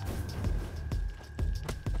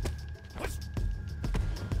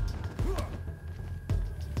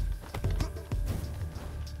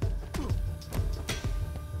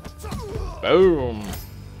 Boom.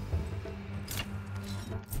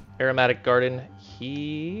 Aromatic garden.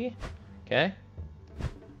 Okay.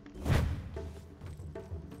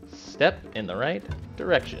 Step in the right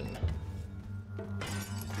direction.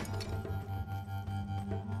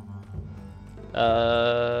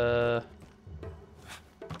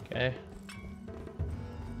 Okay.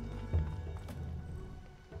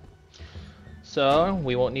 So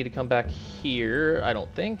we won't need to come back here, I don't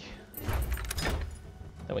think.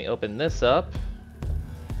 Then we open this up.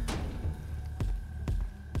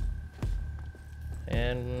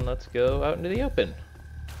 And let's go out into the open.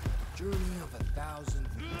 Journey of 1,000.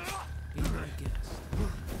 Be my guest.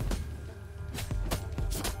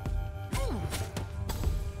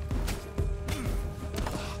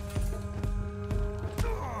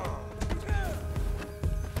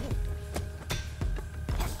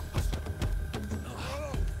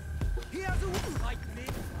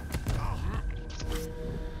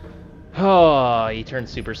 Oh, he turned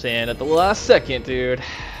Super Saiyan at the last second, dude.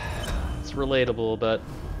 It's relatable, but...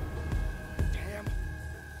 Damn.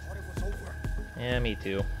 Thought it was over. yeah, me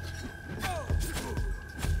too.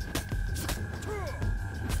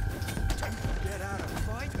 Get out of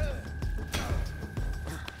fight.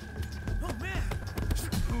 Oh man!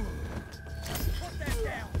 Put that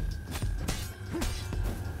down.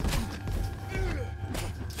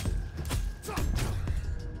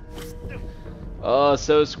 Oh,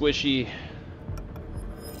 so squishy.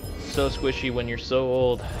 So squishy when you're so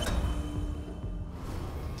old.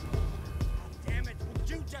 Damn it, would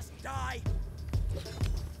you just die?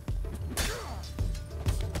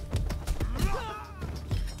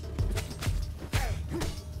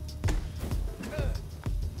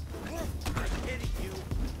 I'm hitting you.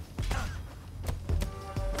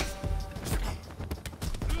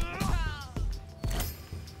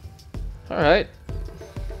 Alright.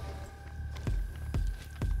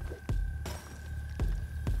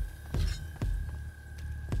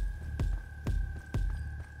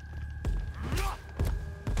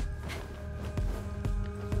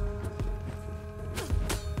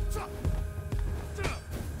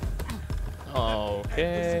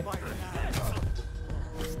 Okay.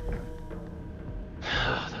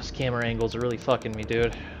 Those camera angles are really fucking me,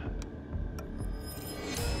 dude.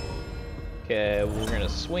 Okay, we're gonna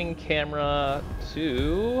swing camera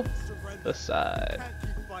to the side. Can't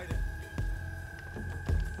keep fighting.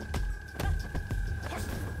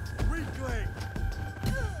 Reclaim.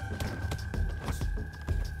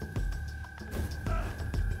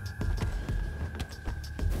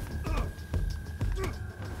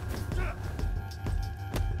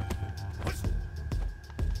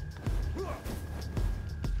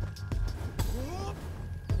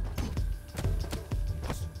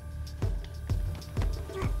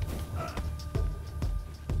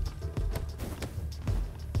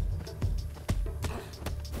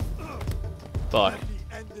 Fuck. Let me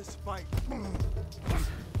end this fight.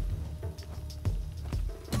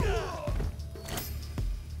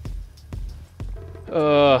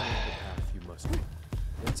 Path you must.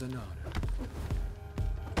 It's an honor.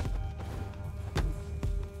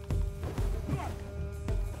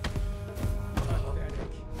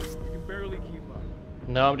 You can barely keep up.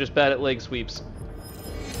 No, I'm just bad at leg sweeps.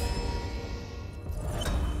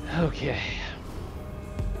 Okay.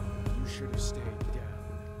 You should have stayed down.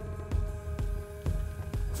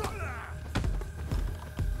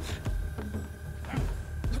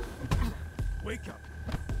 Wake up.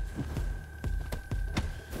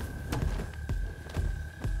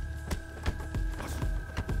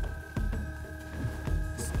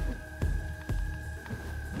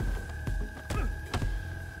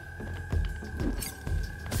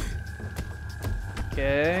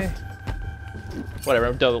 Okay. Whatever,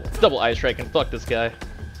 I'm double eye striking. Fuck this guy.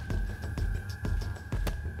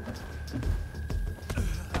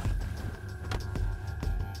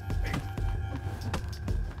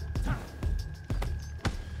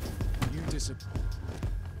 You disappoint.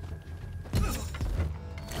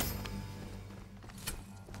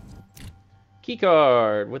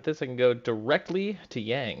 Keycard. With this, I can go directly to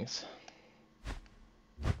Yang's.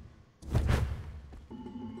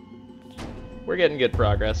 We're getting good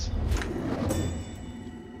progress.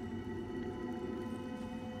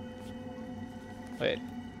 Wait.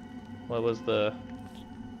 What was the...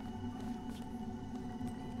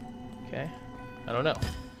 okay. I don't know.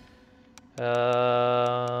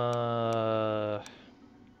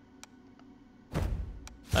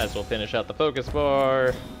 Might as well finish out the focus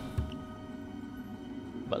bar.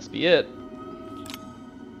 Must be it.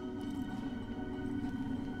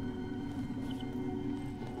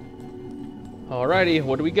 Alrighty,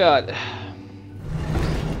 what do we got?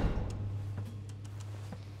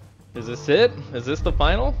 Is this it? Is this the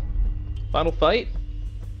final fight?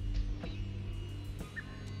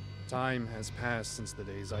 Time has passed since the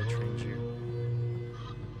days I trained you.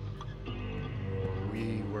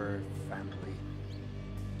 We were family.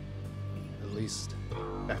 At least,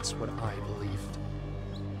 that's what I believed.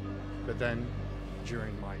 But then,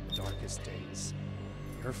 during my darkest days,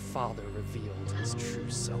 your father revealed his true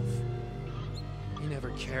self. He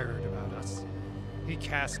never cared about us. He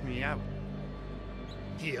cast me out.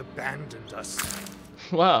 He abandoned us.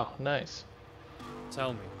 Wow, nice.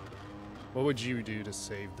 Tell me, what would you do to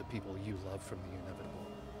save the people you love from the inevitable?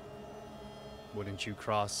 Wouldn't you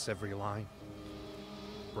cross every line?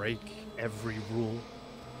 Break every rule?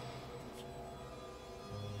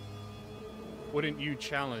 Wouldn't you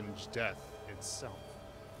challenge death itself?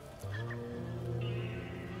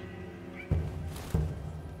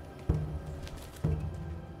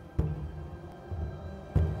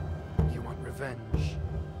 You want revenge,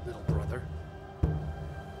 little brother?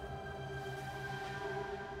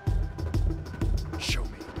 Show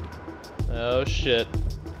me. Oh shit.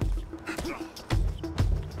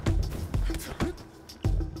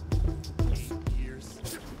 8 years.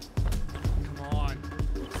 Come on.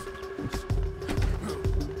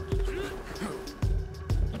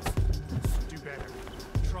 Do better.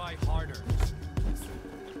 Try harder.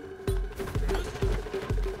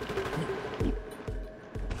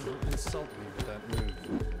 Don't insult me with that move.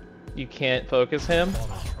 You can't focus him?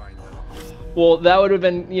 While I try and let off. Well, that would have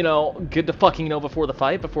been, you know, good to fucking know before the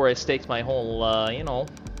fight, before I staked my whole, you know,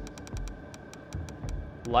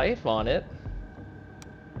 life on it.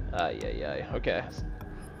 Yeah, okay. That's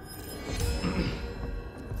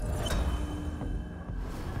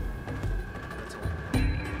all.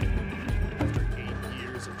 After 8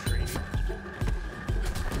 years of training.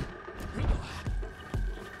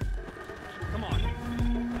 Come on.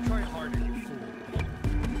 Try harder, you fool.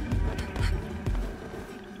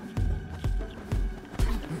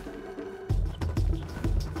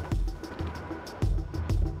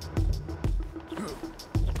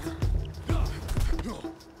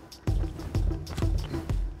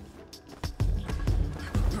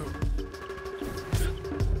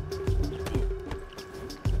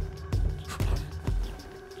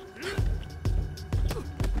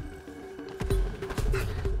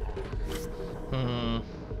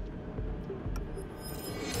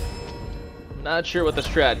 Not sure what the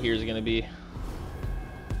strat here is gonna be.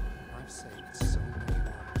 I've saved so many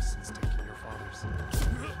lives since taking your father's.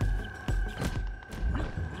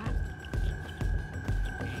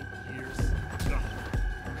 8 years.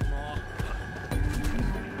 Come on. Do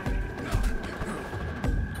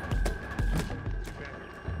better.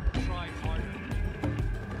 Try harder.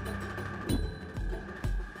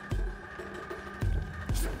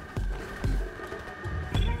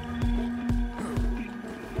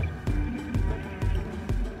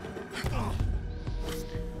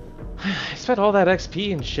 I spent all that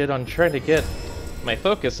XP and shit on trying to get my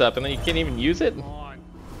focus up, and then you can't even use it? Come on.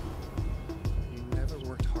 You never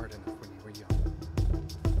worked hard enough when you were young.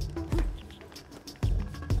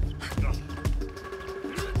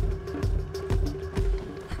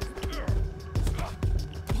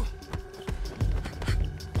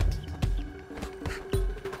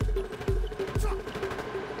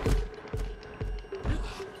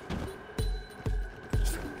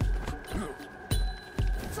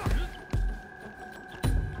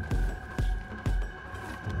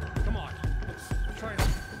 Come on. Try it.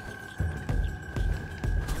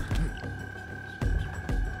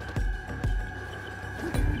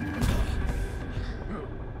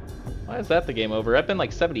 Why is that the game over? I've been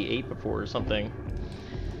like 78 before or something.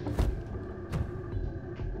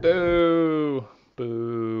 Boo!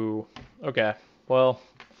 Boo. Okay, well.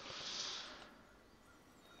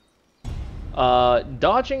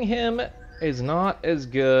 Dodging him is not as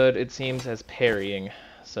good, it seems, as parrying.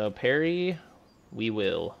 So parry, we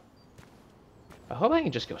will. I hope I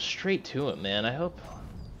can just go straight to him, man. I hope. I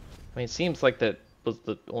mean, it seems like that was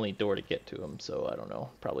the only door to get to him, so I don't know.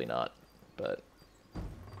 Probably not, but.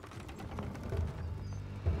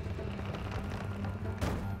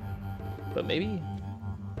 But maybe?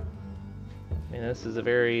 I mean, this is a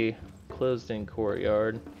very closed-in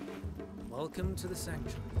courtyard. Welcome to the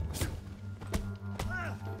sanctuary.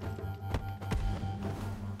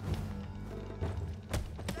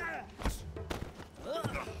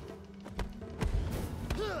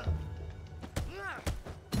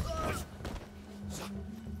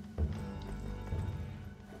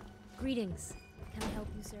 Greetings. Can I help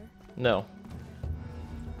you, sir? No.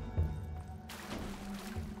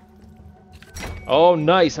 Oh,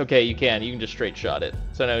 nice. Okay, you can. You can just straight shot it.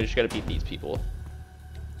 So now you just gotta beat these people.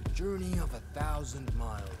 The journey of 1,000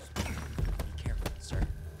 miles. Be careful, sir.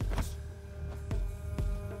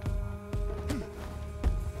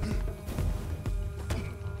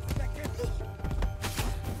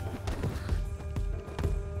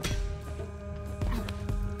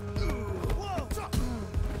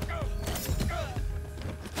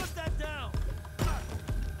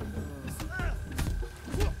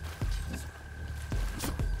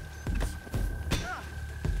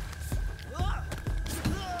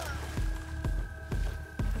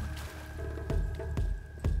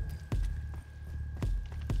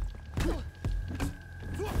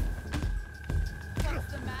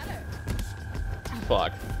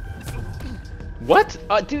 fuck. What?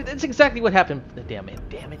 Dude, that's exactly what happened. Damn it,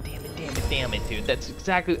 damn it, damn it, damn it, damn it, dude. That's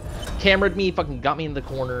exactly... Cameraed me, fucking got me in the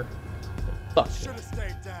corner. Fuck.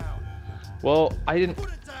 Well, I didn't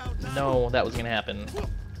know that was gonna happen.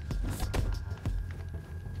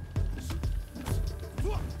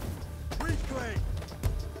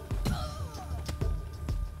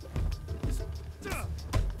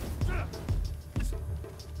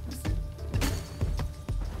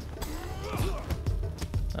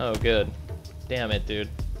 Oh, good. Damn it, dude.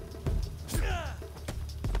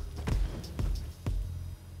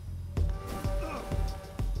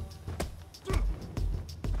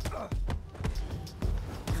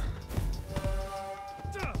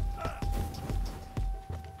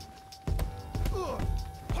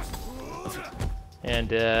 And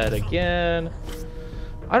dead again.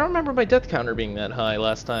 I don't remember my death counter being that high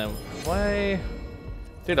last time. Why?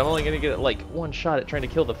 Dude, I'm only gonna get like one shot at trying to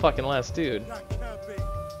kill the fucking last dude.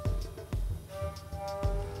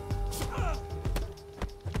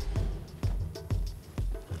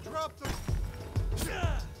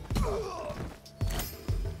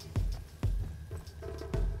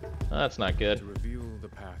 That's not good. To reveal the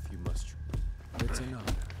path you must. It's an honor.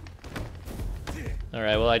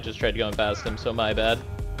 Alright, well I just tried going past him, so my bad.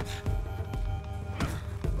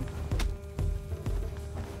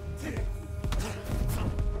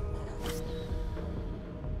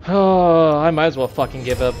 Oh, I might as well fucking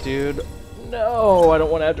give up, dude. No, I don't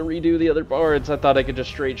want to have to redo the other parts. I thought I could just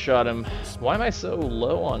straight shot him. Why am I so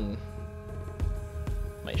low on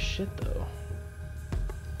my shit, though?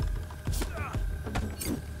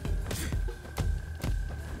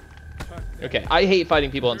 Okay, I hate fighting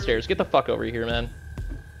people on stairs. Get the fuck over here, man.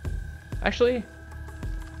 Actually...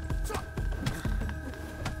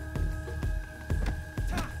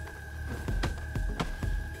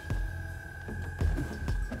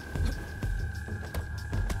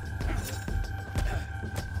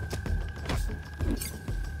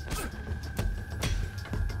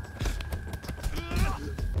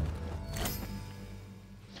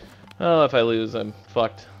 Oh, if I lose, I'm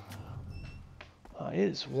fucked. It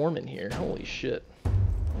is warm in here. Holy shit.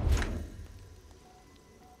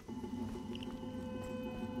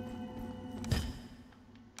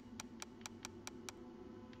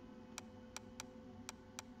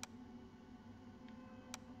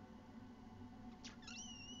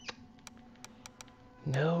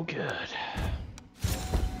 No good.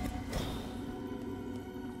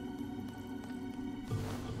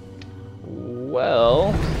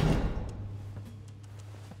 Well...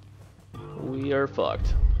 we are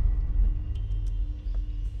fucked.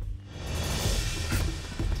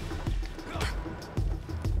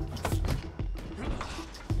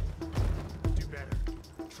 Do better.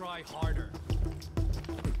 Try harder.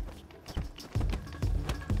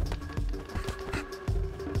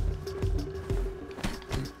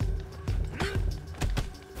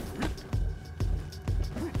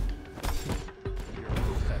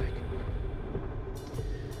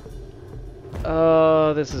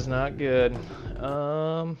 Oh, this is not good.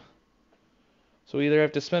 So we either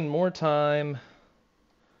have to spend more time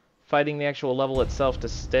fighting the actual level itself to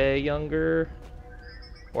stay younger,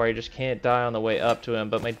 or I just can't die on the way up to him.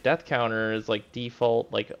 But my death counter is like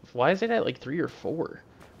default, like, why is it at like 3 or 4?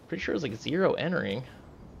 Pretty sure it's like 0 entering.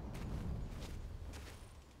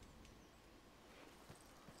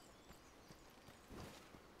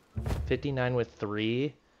 $59 with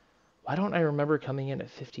 3? Why don't I remember coming in at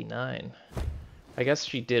 59? I guess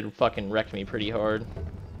she did fucking wreck me pretty hard.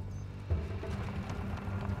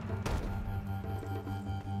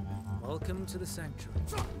 Welcome to the sanctuary.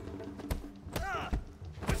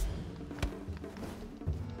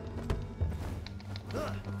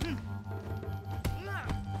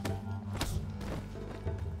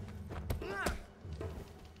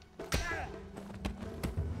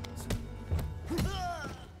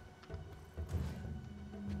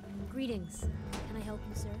 Greetings. Can I help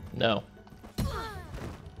you, sir? No.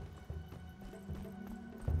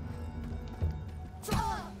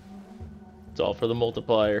 It's all for the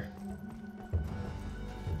multiplier.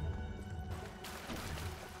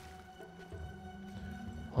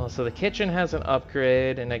 Well, so the kitchen has an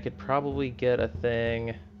upgrade, and I could probably get a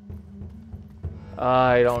thing.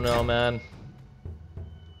 I don't know, man.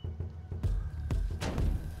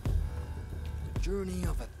 The journey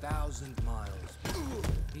of 1,000 miles.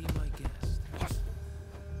 Be my guest.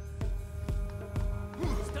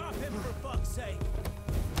 Stop him for fuck's sake!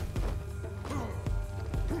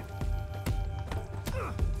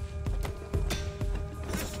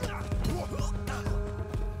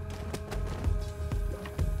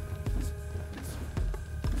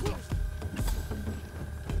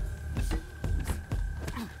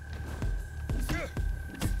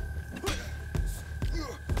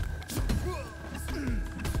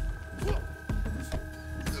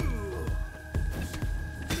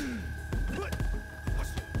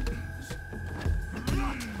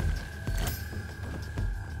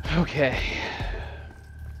 Okay.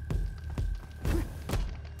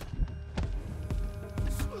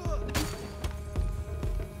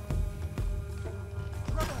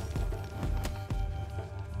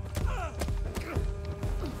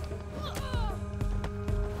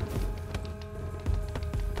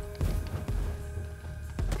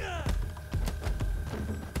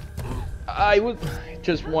 I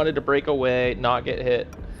just wanted to break away, not get hit,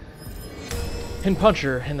 and punch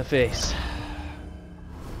her in the face.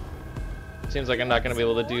 Seems like I'm not going to be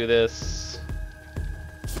able to do this.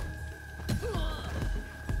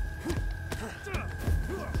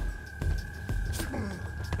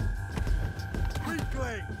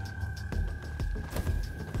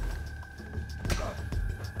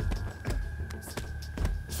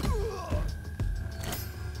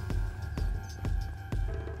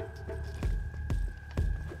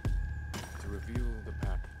 To reveal the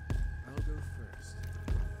path, I'll go first.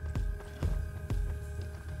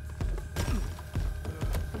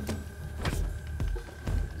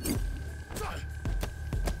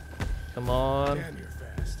 Come on. Damn, you're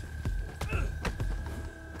fast.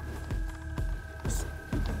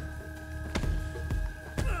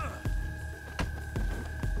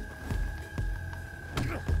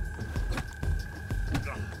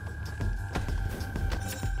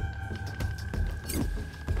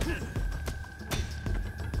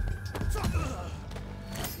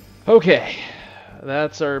 Okay,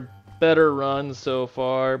 that's our better run so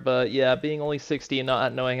far, but yeah, being only 60 and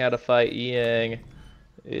not knowing how to fight Yang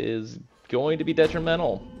is going to be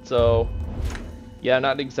detrimental. So yeah, I'm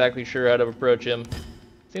not exactly sure how to approach him.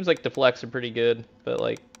 Seems like deflects are pretty good, but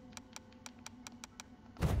like,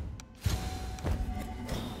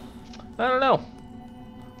 I don't know.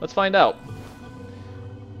 Let's find out.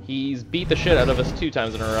 He's beat the shit out of us 2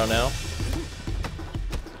 times in a row now.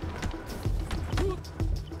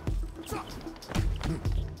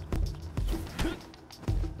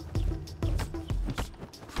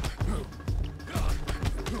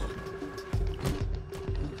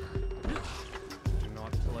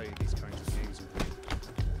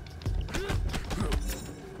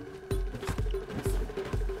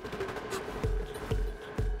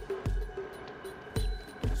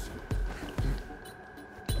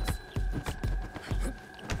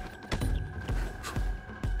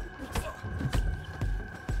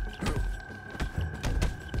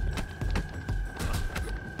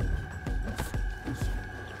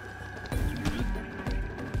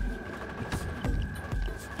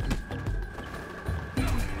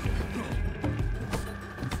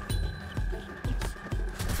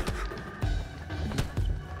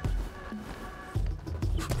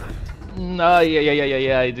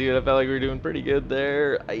 Yeah, dude. I felt like we were doing pretty good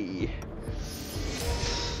there. That's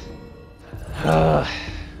all you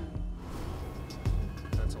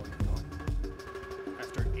got.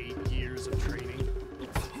 After 8 years of training.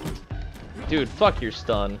 Dude, fuck your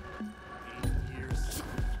stun. 8 years.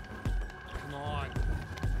 Come on.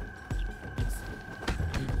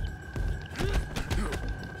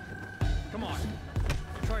 Come on.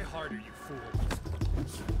 Try harder, you fool.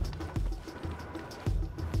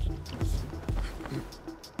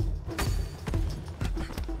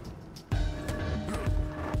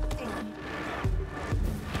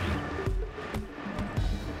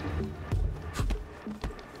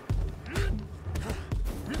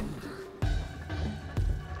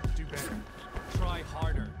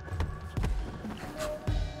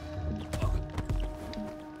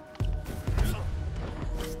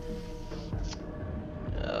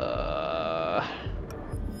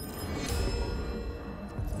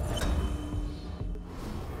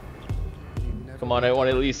 Come on, I want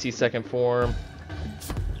to at least see second form.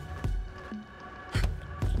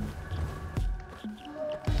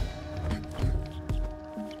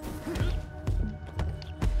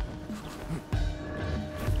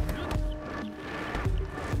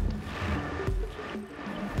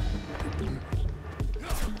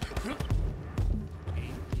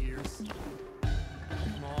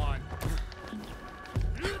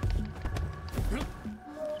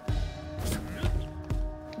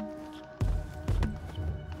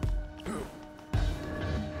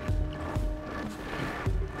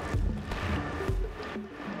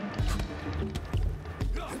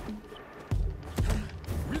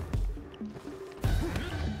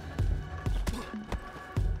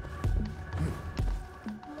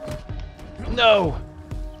 No!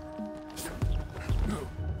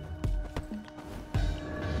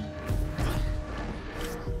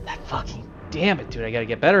 That fucking... Damn it, dude. I gotta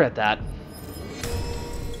get better at that.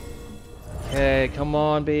 Okay, come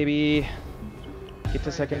on, baby. Get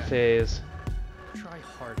to second phase. Try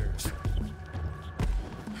harder.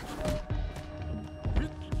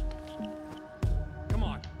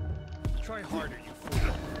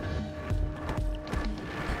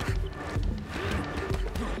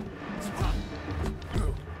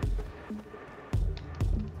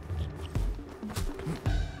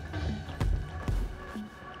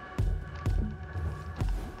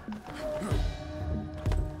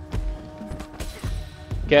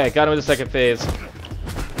 Okay, got him in the second phase.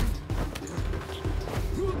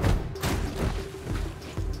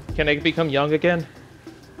 Can I become young again?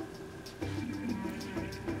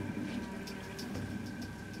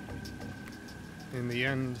 In the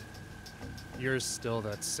end, you're still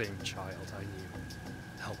that same child I knew.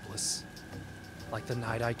 Helpless. Like the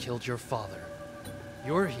night I killed your father.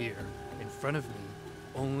 You're here, in front of me,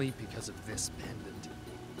 only because of this pendant.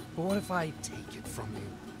 But what if I take it from you?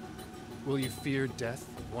 Will you fear death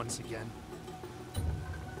once again?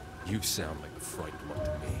 You sound like a frightened one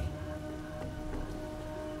to me.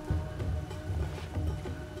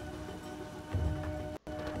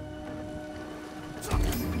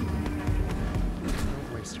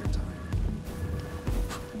 Don't waste your time.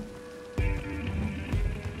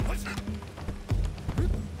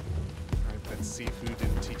 I bet SIFU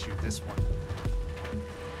didn't teach you this one.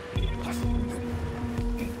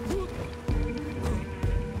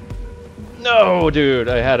 No, dude,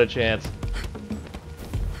 I had a chance.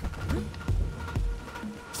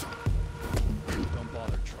 Don't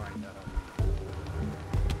bother trying that out.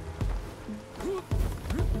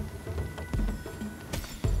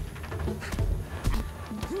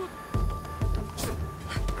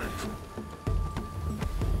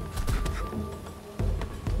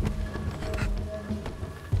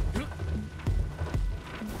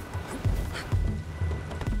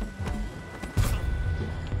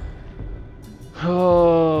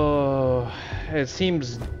 Oh, it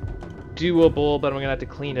seems doable, but I'm gonna have to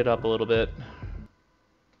clean it up a little bit.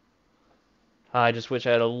 I just wish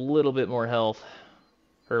I had a little bit more health.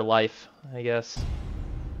 Or life, I guess.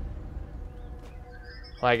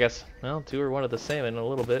 Well, I guess, well, two are one of the same in a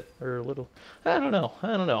little bit, or a little, I don't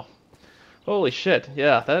know. Holy shit,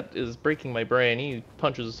 yeah, that is breaking my brain. He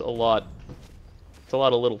punches a lot. It's a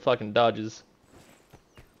lot of little fucking dodges.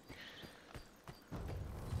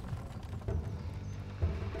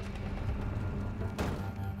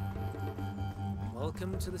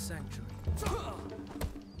 Welcome to the sanctuary.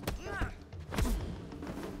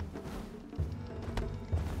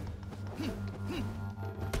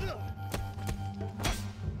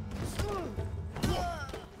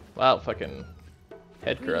 Wow, fucking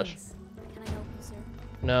head crush. Please. Can I help you, sir?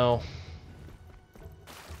 No.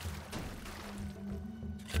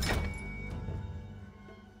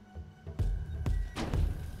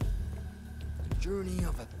 The journey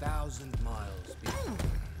of 1,000 miles.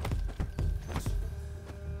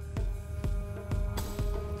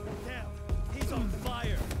 Damn, he's on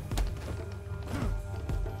fire.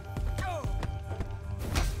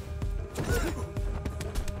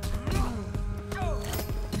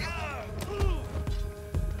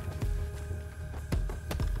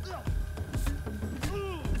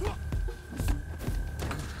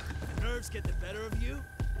 Nerves get the better of you?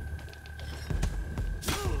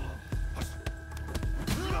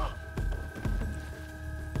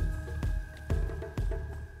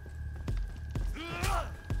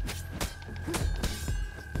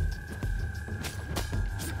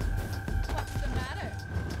 What's the matter?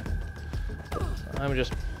 I'm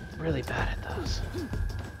just really bad at those.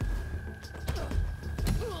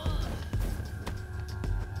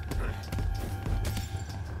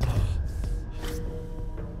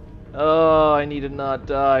 Oh, I need to not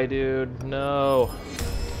die, dude. No.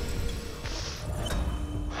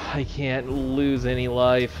 I can't lose any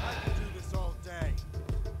life. Do this all day.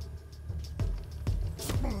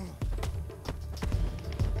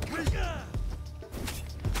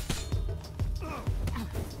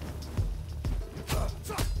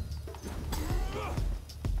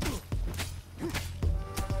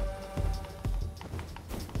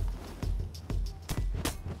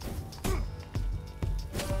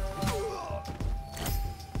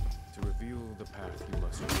 To reveal the path you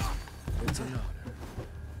must walk. It's an honor.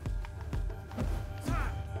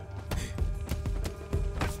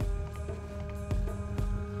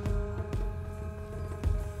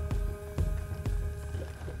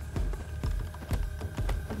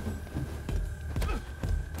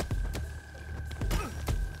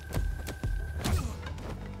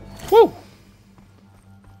 Woo!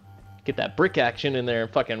 Get that brick action in there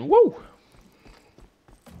and fucking woo!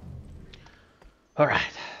 Alright.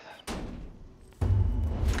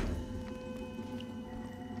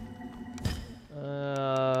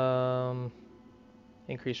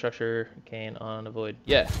 Increase structure, gain on avoid.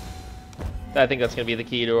 Yeah. I think that's going to be the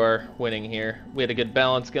key to our winning here. We had a good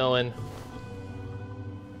balance going.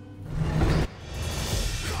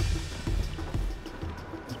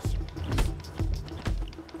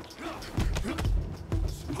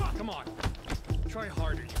 Come on. Try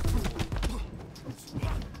harder.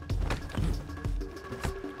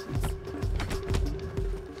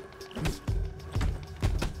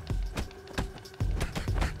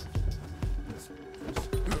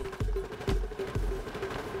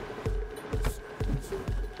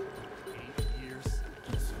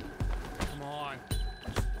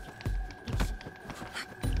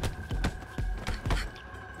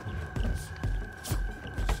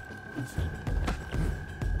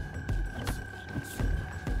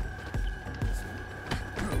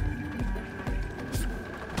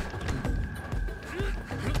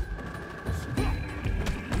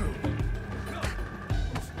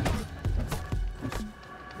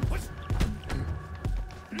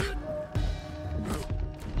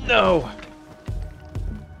 No!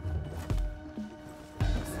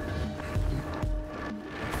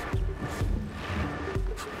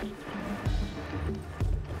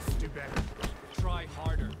 Do better. Try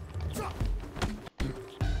harder.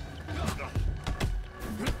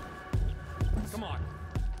 Come on.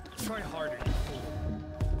 Try harder, you fool.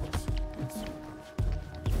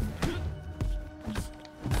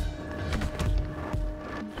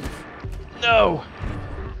 No!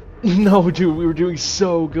 No, dude, we were doing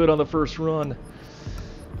so good on the first run.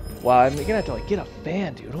 Wow, I'm gonna have to like get a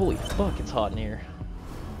fan, dude. Holy fuck, it's hot in here.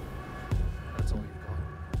 That's all you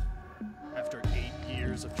got. After 8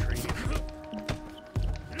 years of training.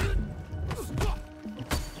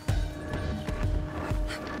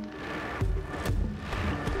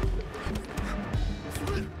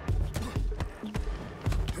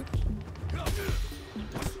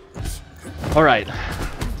 Alright.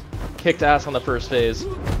 Kicked ass on the first phase.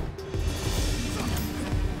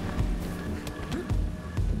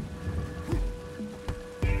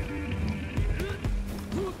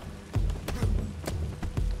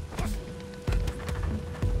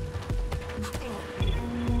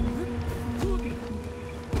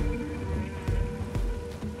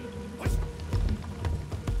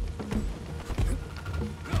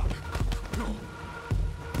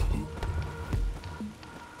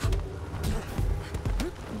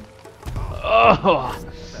 Oh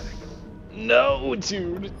no,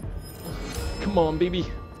 dude! Come on, baby.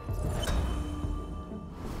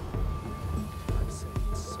 I'm saying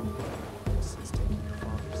it's so bad. This is taking your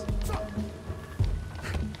father's.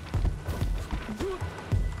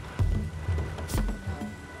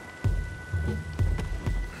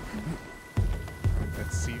 That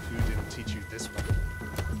SIFU didn't teach you this one.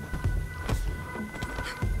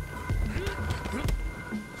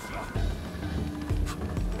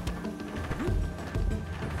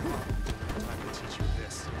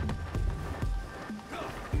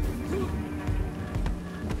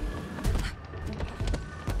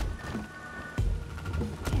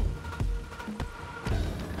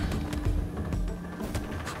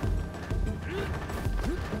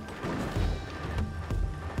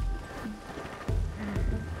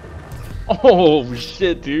 Oh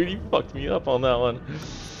shit, dude, you fucked me up on that one.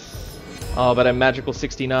 Oh, but I'm magical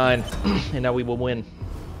 69, and now we will win.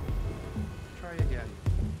 Try again.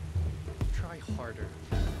 Try harder.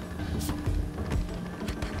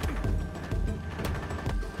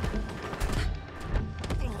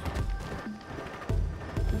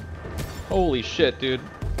 Holy shit, dude.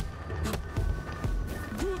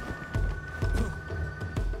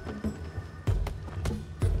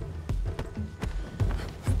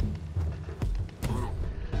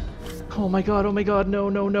 Oh my god, no,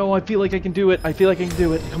 no, no, I feel like I can do it. I feel like I can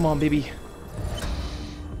do it. Come on, baby.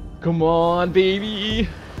 Come on, baby.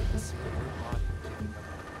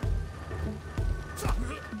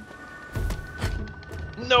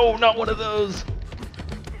 No, not one of those.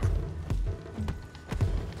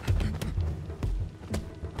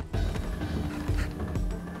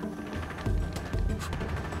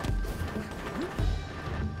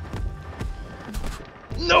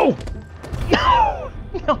 No! No!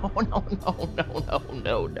 No, no, no, no,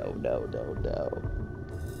 no, no, no, no, no, no.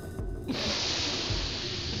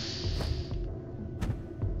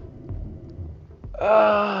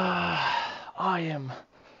 I am...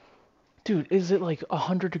 Dude, is it like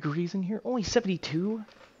 100 degrees in here? Only 72?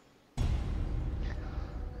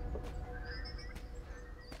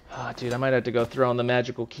 Ah, dude, I might have to go throw on the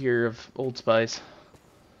magical cure of Old Spice.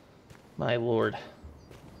 My lord.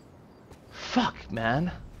 Fuck,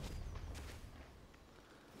 man.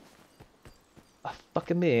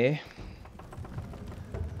 Fucking me.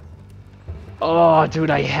 Oh, dude,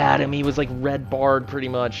 I had him. He was like red barred pretty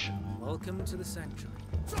much. Welcome to the sanctuary.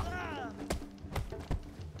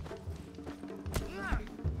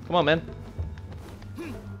 Come on, man.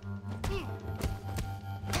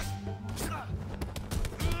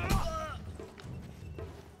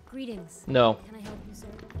 Greetings. No. Can I help you, sir?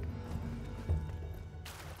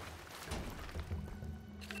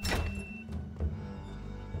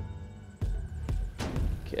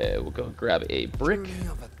 Okay, we'll go grab a brick. Journey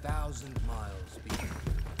of 1,000 miles behind.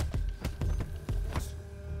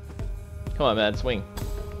 Come on, man, swing.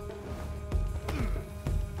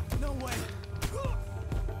 No way.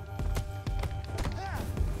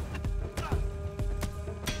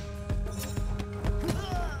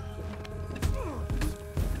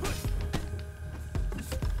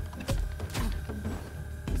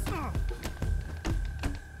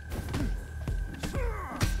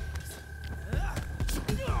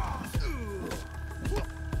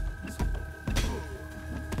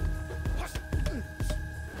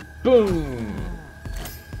 Boom!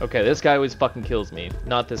 Okay, this guy always fucking kills me.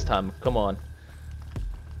 Not this time. Come on.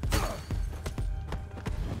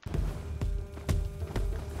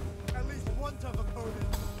 At least one tough opponent.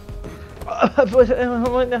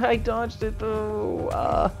 But I dodged it though.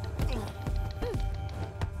 Drop him.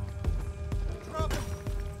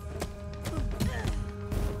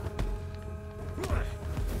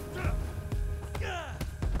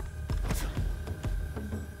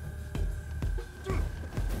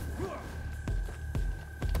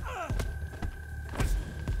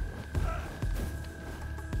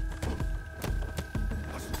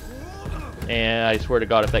 And I swear to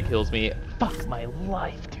God, if that kills me, fuck my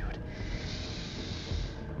life, dude.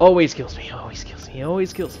 Always kills me, always kills me,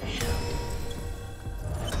 always kills me.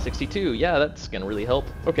 62, yeah, that's gonna really help.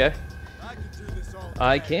 Okay.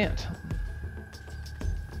 I can't.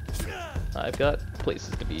 I've got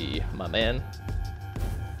places to be, my man.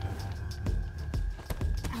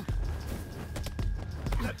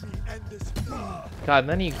 God,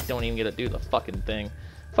 then you don't even get to do the fucking thing.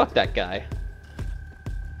 Fuck that guy.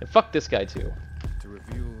 And fuck this guy too. To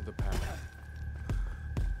reveal the path.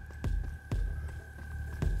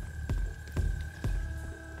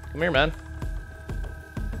 Come here, man.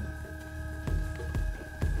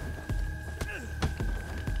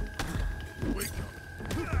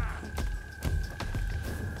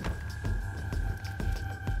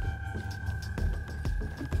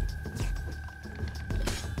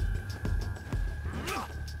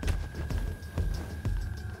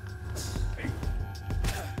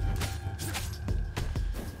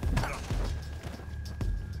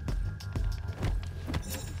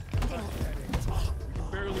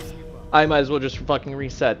 I might as well just fucking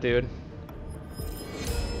reset, dude.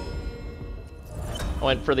 I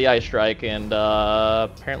went for the ice strike, and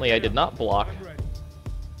apparently I did not block.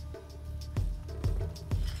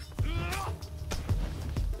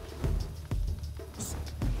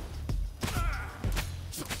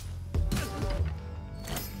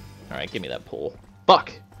 Alright, give me that pull.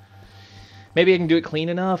 Fuck! Maybe I can do it clean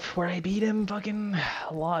enough where I beat him fucking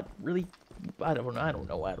a lot. Really, I don't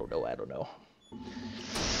know.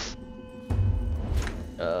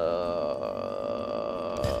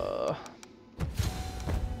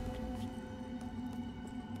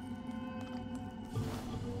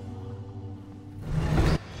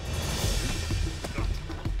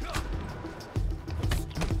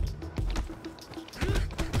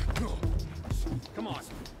 Come on.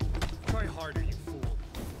 Try harder, you fool.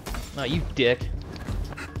 Oh, you dick.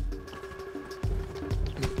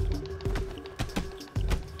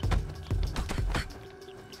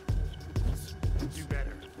 Do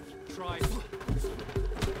better. Try.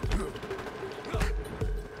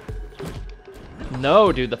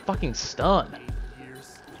 No, dude, the fucking stun.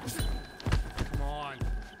 Years. Come on.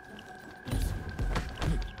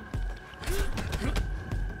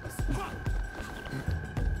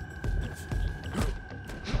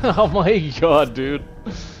 Oh my god, dude.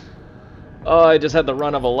 Oh, I just had the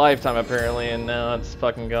run of a lifetime apparently, and now it's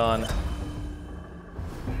fucking gone.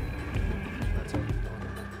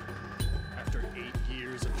 After 8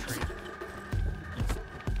 years of training.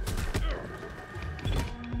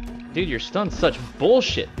 Dude, your stun's such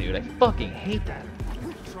bullshit, dude. I fucking hate that.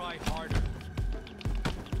 Try harder.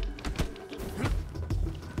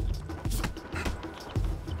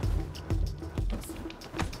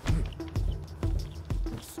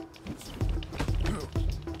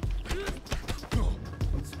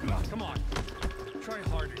 Come on. Try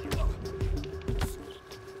harder.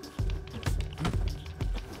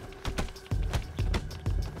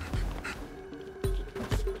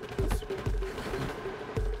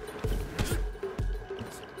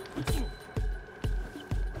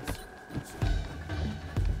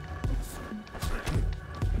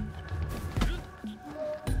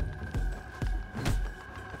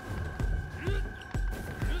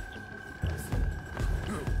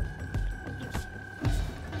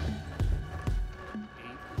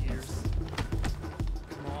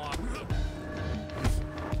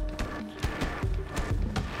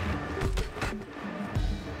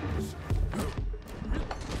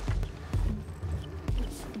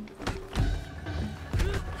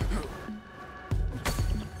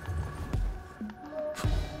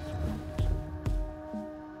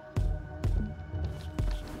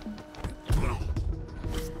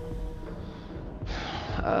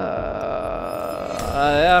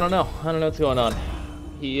 I don't know. I don't know what's going on.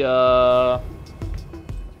 He, was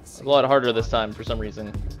a lot harder this time for some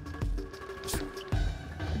reason.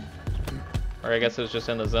 Or I guess it was just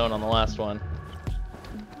in the zone on the last one.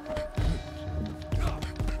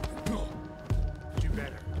 Do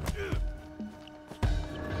better.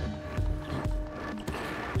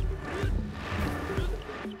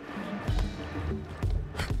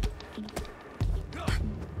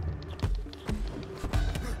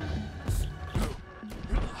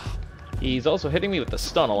 He's also hitting me with the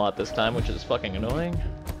stun a lot this time, which is fucking annoying.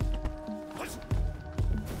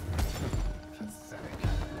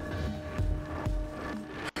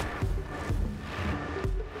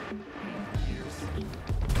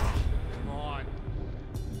 Come on.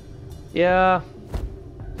 Yeah.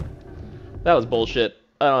 That was bullshit.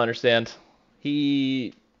 I don't understand.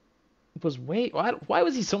 He was why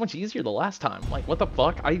was he so much easier the last time? Like, what the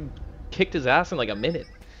fuck? I kicked his ass in like a minute.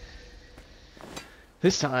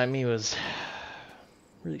 This time he was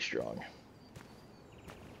really strong.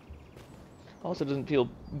 Also doesn't feel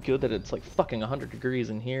good that it's like fucking 100 degrees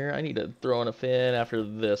in here. I need to throw in a fin after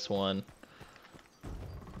this one.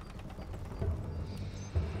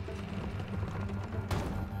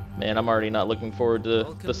 Man, I'm already not looking forward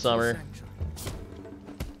to the summer.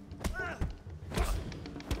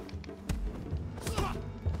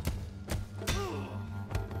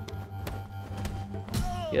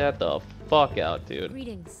 Get the fuck out, dude.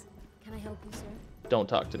 Greetings. Can I help you, sir? Don't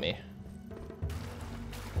talk to me.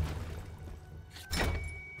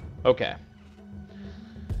 Okay.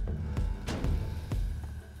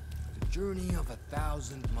 The journey of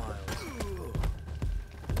 1,000 miles.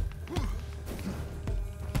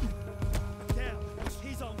 Down.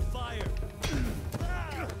 He's on fire.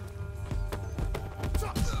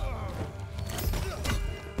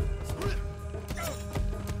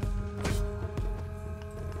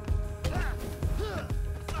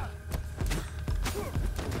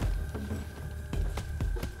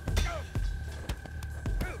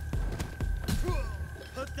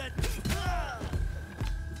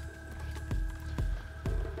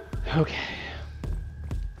 Okay.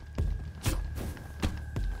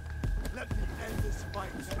 Let me end this fight.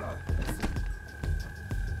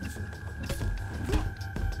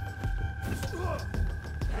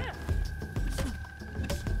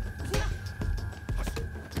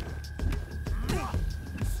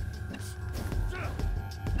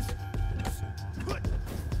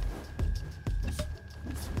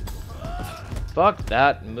 Fuck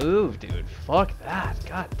that move, dude. Fuck that.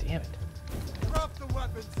 God damn it. Drop the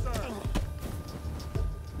weapon, sir.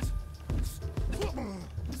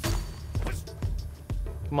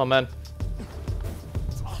 Come on, man.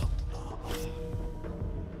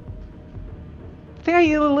 I think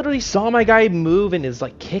I literally saw my guy move and his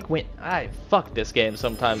like kick went. Fuck this game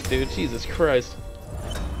sometimes, dude. Jesus Christ.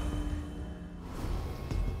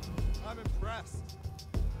 I'm impressed.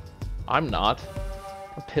 I'm not.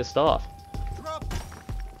 I'm pissed off. Drop.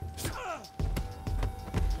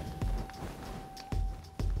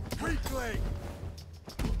 Weak leg.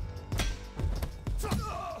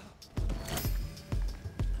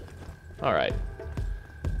 All right.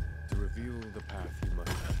 To reveal the path you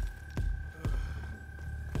must.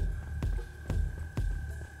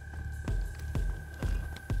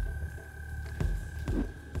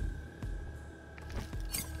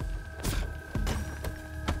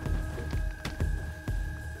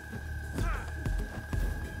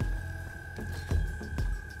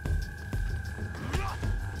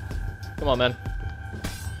 Come on, man.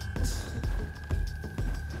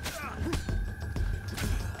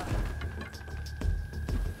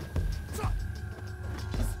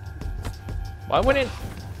 Why wouldn't...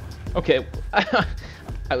 Okay. I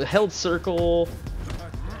held circle.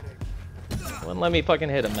 Wouldn't let me fucking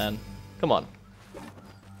hit him, man. Come on.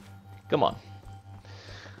 Come on.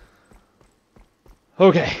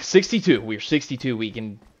 Okay, 62. We're 62. We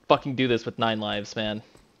can fucking do this with 9 lives, man.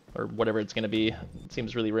 Or whatever it's gonna be. It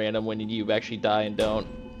seems really random when you actually die and don't.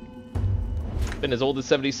 Been as old as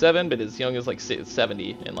 77, but as young as like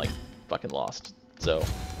 70 and like fucking lost. So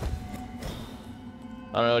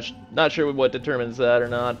I don't know. Not sure what determines that or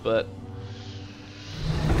not, but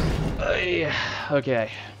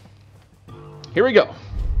okay. Here we go.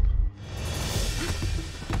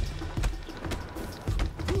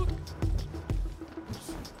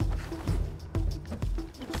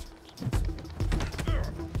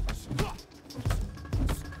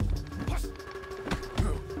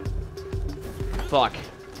 Fuck.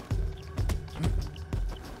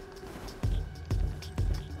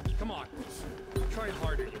 Come on. Try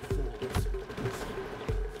harder, you fools.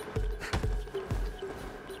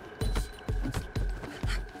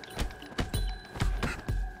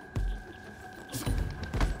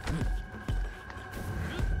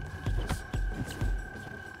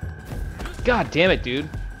 God damn it, dude.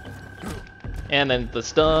 And then the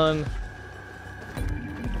stun.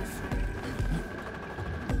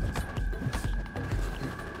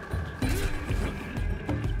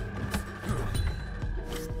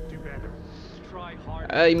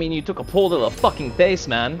 I mean, you took a pull to the fucking face,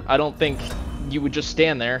 man. I don't think you would just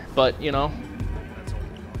stand there, but, you know. That's all.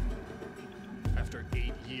 After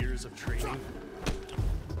 8 years years of training.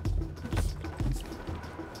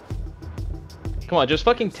 Come on, just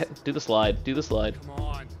fucking do the slide. Do the slide. Come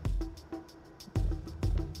on.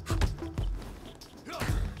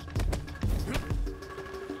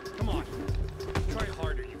 Come on. Try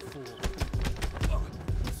harder, you fool.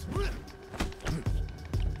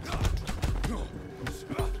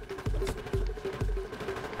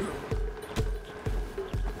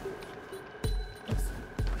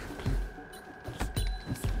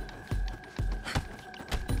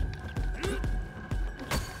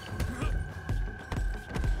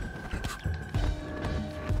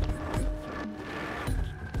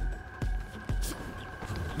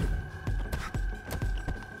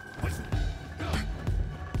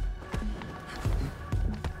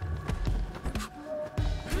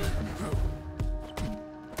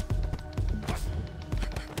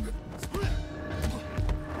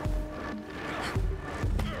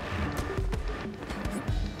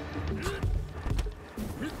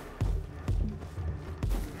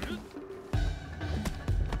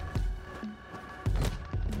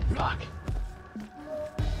 Fuck.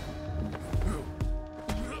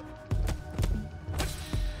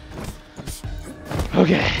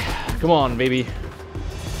 Okay, come on, baby.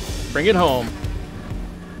 Bring it home.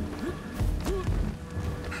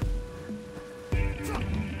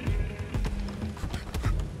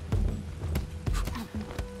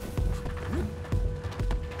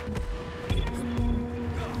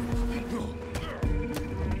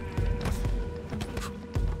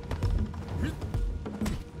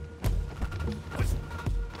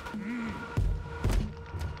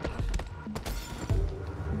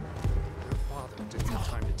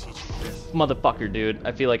 Motherfucker, dude.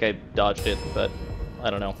 I feel like I dodged it, but I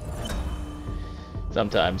don't know.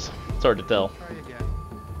 Sometimes. It's hard to tell. Try again.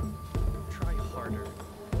 Try harder.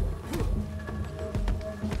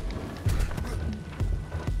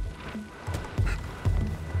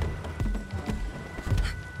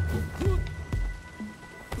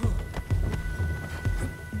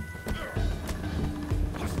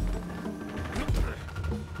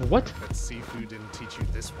 What? That SIFU didn't teach you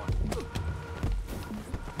this one.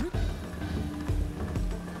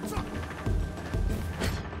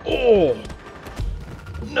 Oh!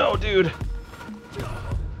 No, dude.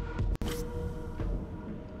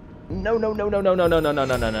 No, no, no, no, no, no, no, no, no,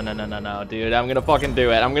 no, no, no, no, no, no, no, dude. I'm gonna fucking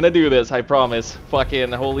do it. I'm gonna do this, I promise.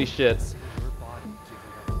 Fucking holy shit.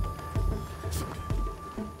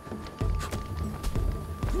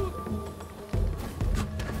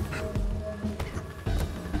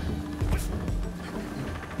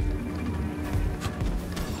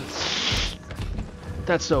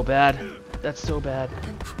 That's so bad. That's so bad.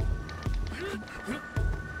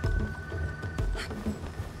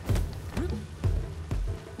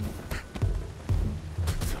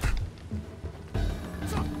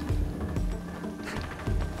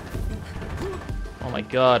 Oh my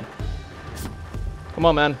god. Come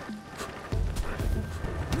on, man.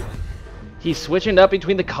 He's switching up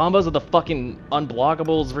between the combos of the fucking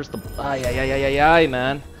unblockables versus the... Ay,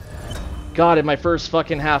 man. God, in my first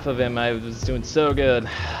fucking half of him, I was doing so good.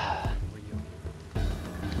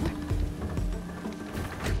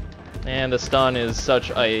 And the stun is such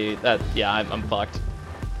a... yeah, I'm fucked.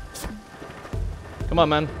 Come on,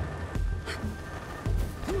 man.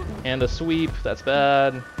 And the sweep, that's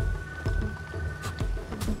bad.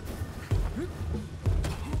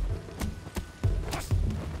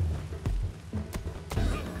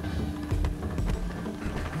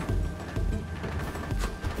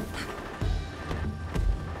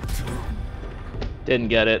 Didn't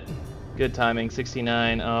get it. Good timing,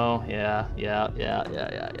 69. Oh, yeah.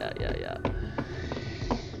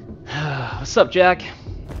 What's up, Jack?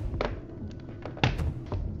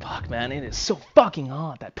 Fuck, man, it is so fucking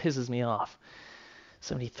hot. That pisses me off.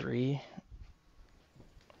 73.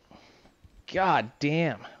 God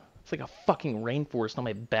damn. It's like a fucking rainforest on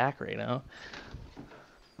my back right now.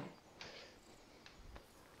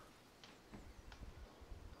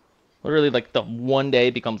 Literally, like, the one day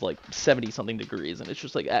becomes, like, 70-something degrees, and it's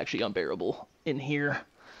just, like, actually unbearable in here.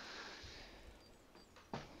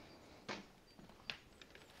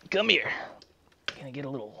 Come here. Gonna get a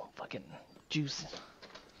little fucking juice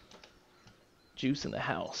in the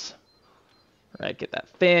house. Alright, get that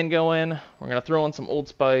fan going. We're gonna throw in some Old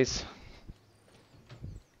Spice.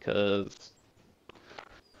 Because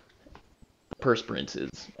the perspirance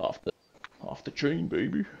is off the chain,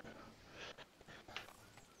 baby.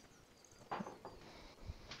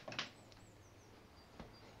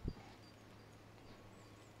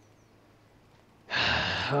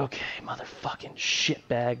 Okay, motherfucking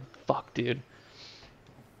shitbag. Fuck, dude.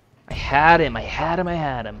 I had him.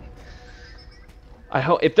 I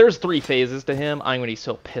hope if there's 3 phases to him, I'm gonna be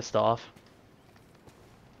so pissed off.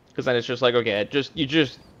 Because then it's just like, okay, just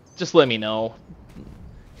let me know.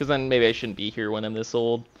 Because then maybe I shouldn't be here when I'm this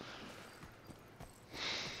old.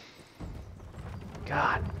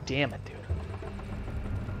 God damn it, dude.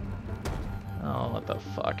 Oh, what the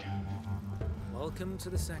fuck. Welcome to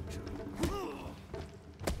the sanctuary.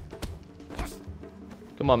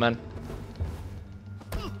 Come on, man.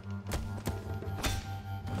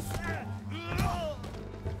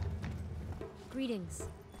 Greetings.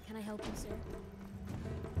 Can I help you, sir?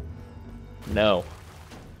 No.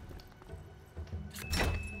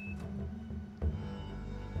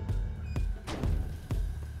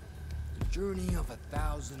 The journey of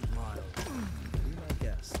 1,000 miles. Be my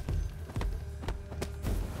guest.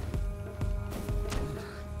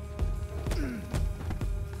 You're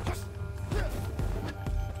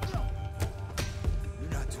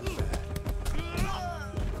not too bad.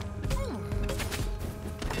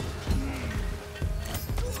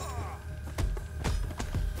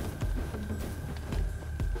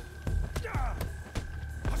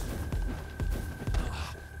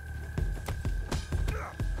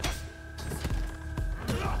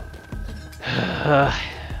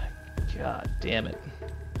 God damn it.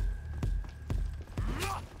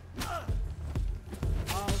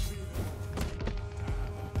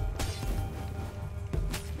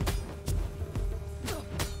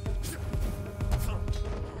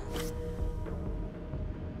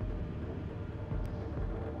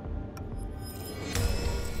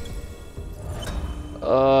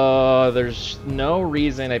 There's no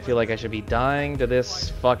reason I feel like I should be dying to this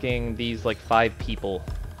fucking, these like 5 people.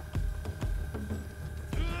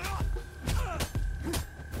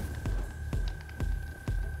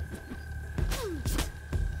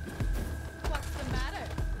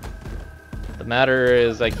 The matter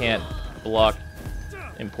is I can't block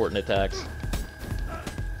important attacks.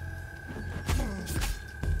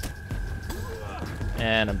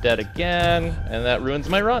 And I'm dead again, and that ruins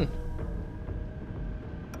my run.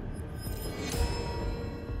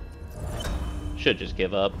 Should just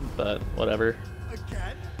give up, but whatever.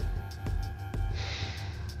 Again?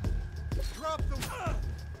 Drop the...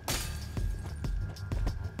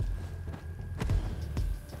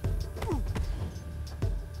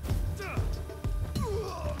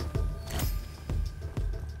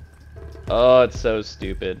 Oh, it's so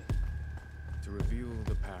stupid. To reveal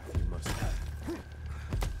the path you must take.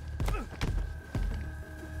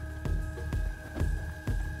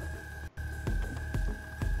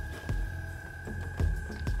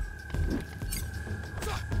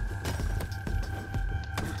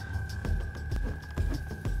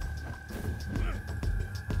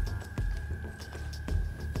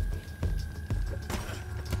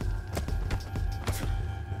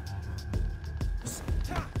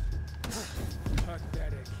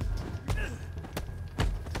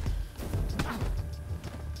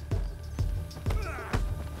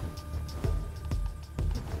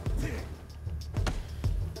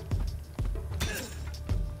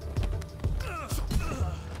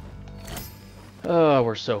 Oh,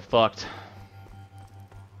 we're so fucked.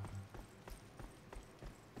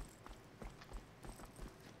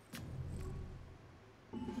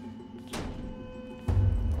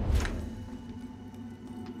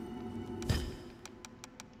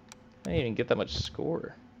 I didn't even get that much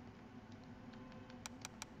score.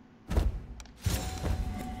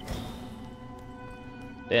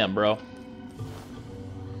 Damn, bro.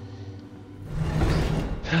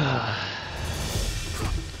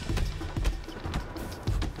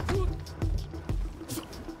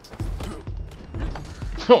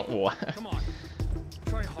 What? Come on.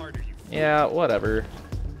 Try harder, you. Yeah, whatever.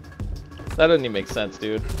 That doesn't even make sense,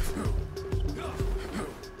 dude.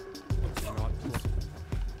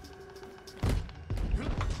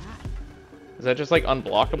 Is that just like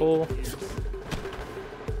unblockable?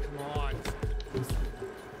 Come on.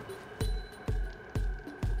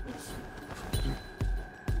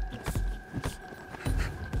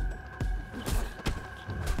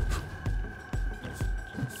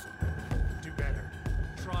 Do better.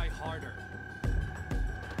 Try harder.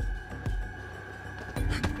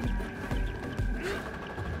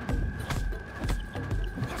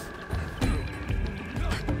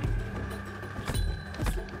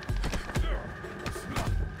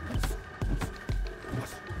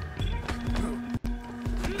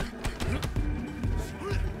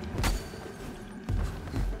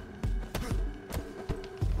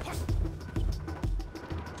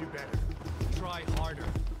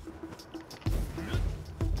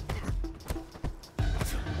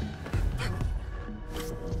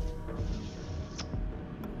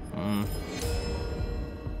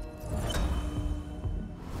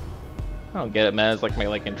 I don't get it, man. It's like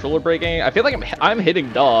my controller breaking. I feel like I'm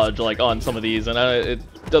hitting dodge like on some of these, and it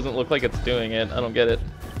doesn't look like it's doing it. I don't get it.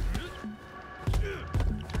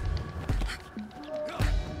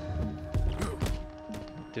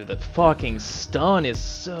 Dude, that fucking stun is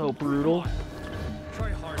so brutal.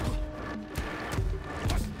 Try harder.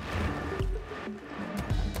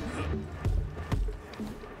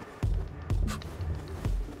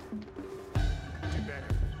 Do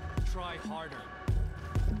better. Try harder.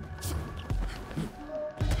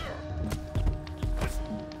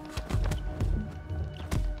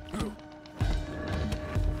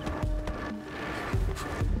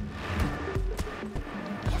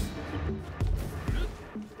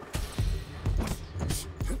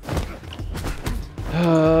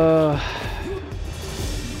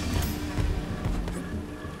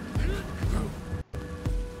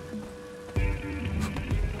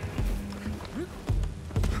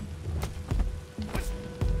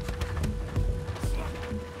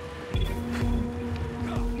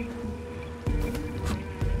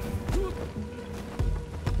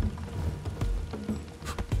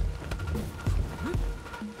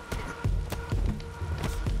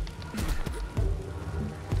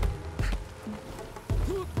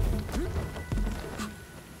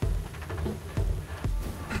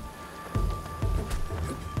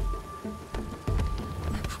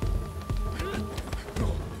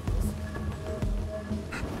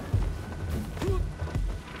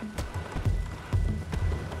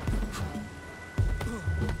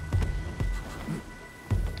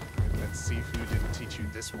 That SIFU didn't teach you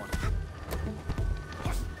this one.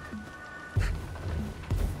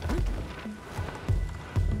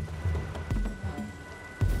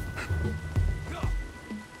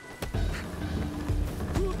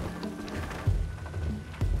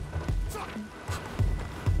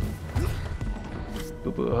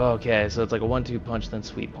 Okay, so it's like a 1-2 punch, then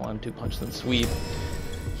sweep. 1-2 punch, then sweep.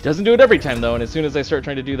 He doesn't do it every time though, and as soon as I start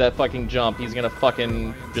trying to do that fucking jump, he's gonna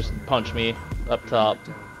fucking just punch me up top.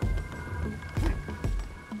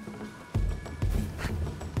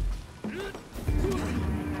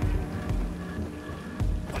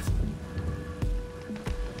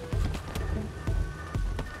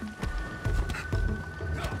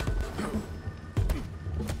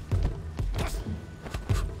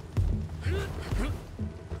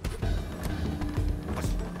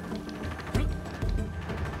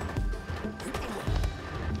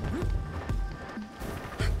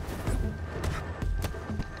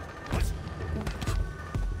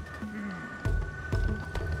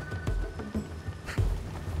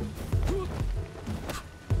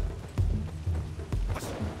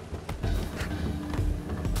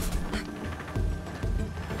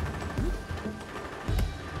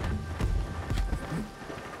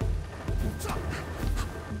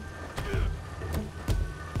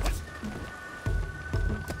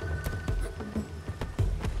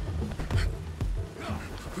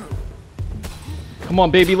 Come on,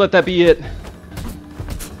 baby, let that be it.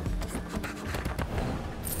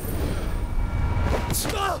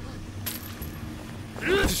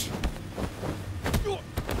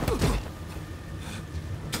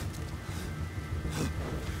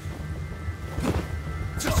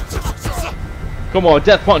 Come on,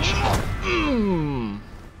 death punch.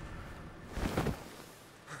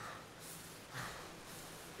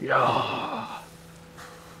 Yeah.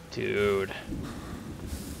 Dude.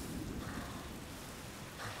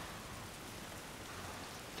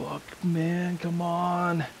 Fuck, man, come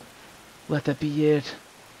on. Let that be it.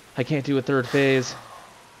 I can't do a third phase.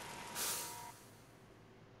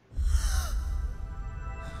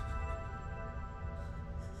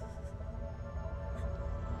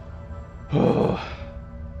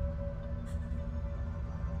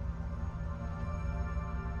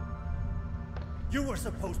 You were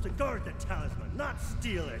supposed to guard the talisman, not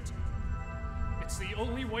steal it. It's the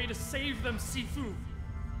only way to save them, SIFU.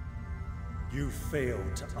 You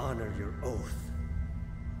failed to honor your oath.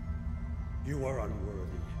 You are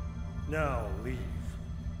unworthy. Now leave.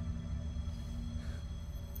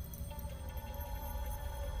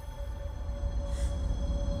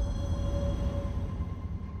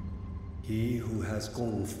 He who has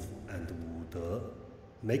Gong Fu and Wu De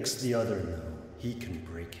makes the other know he can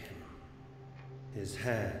break him. His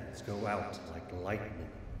hands go out like lightning,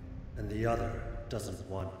 and the other doesn't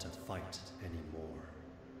want to fight anymore.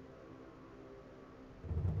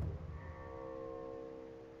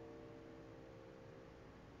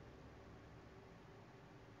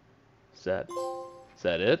 Is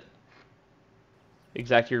that it?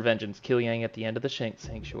 Exact your vengeance. Kill Yang at the end of the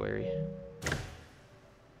sanctuary.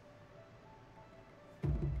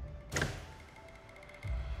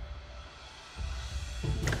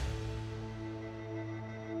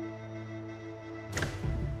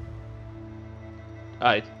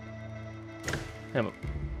 Am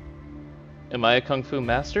I a kung fu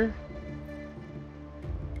master?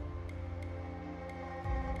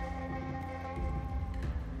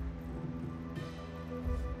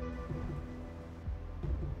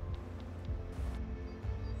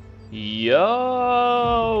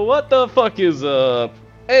 Yo, what the fuck is up?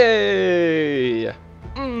 Hey!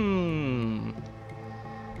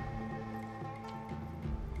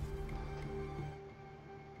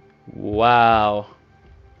 Wow.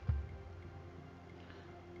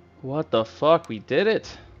 What the fuck? We did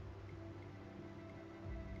it.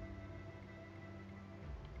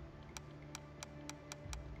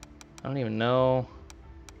 I don't even know.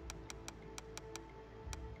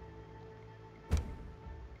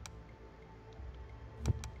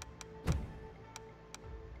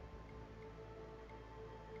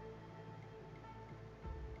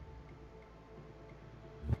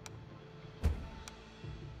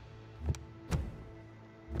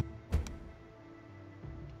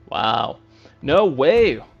 Wow. No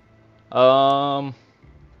way. I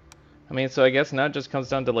mean, so I guess now it just comes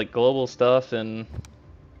down to like global stuff and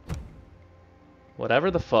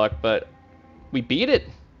whatever the fuck, but we beat it.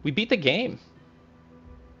 We beat the game.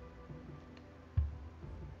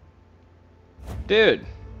 Dude.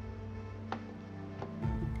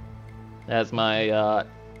 As my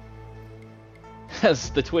as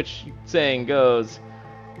the Twitch saying goes,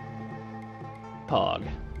 Pog.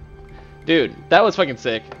 Dude, that was fucking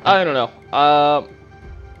sick. I don't know. I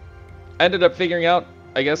ended up figuring out,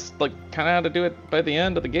 I guess, like, kind of how to do it by the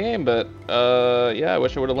end of the game, but, yeah, I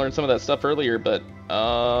wish I would have learned some of that stuff earlier, but,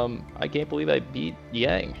 I can't believe I beat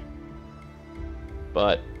Yang.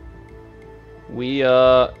 But,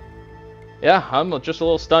 yeah, I'm just a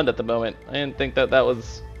little stunned at the moment. I didn't think that that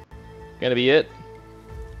was gonna be it.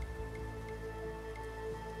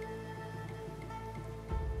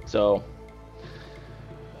 So,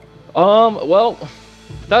 well,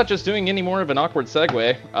 without just doing any more of an awkward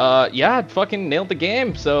segue, yeah, I fucking nailed the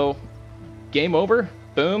game, so game over,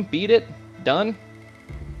 boom, beat it, done.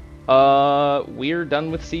 We're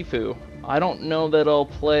done with SIFU. I don't know that I'll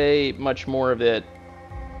play much more of it,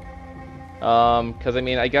 because, I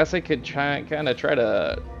mean, I guess I could kind of try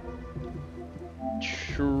to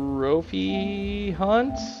trophy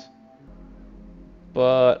hunt,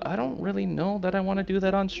 but I don't really know that I want to do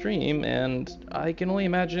that on stream, and I can only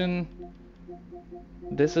imagine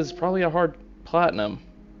this is probably a hard platinum.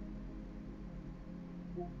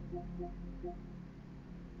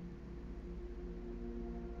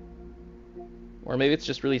 Or maybe it's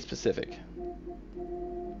just really specific.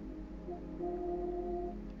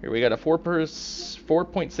 Here we got a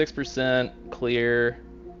 4.6% clear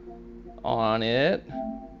on it.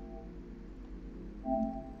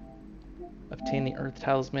 Obtain the Earth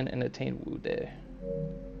Talisman and attain Wu De.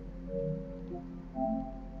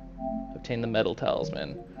 Obtain the Metal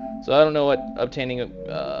Talisman. So I don't know what obtaining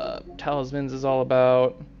talismans is all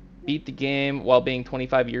about. Beat the game while being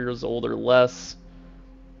 25 years old or less.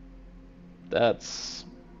 That's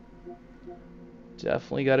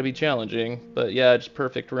definitely got to be challenging. But yeah, just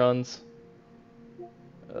perfect runs.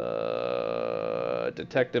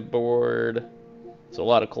 Detective board. So a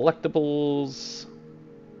lot of collectibles.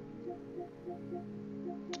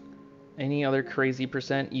 Any other crazy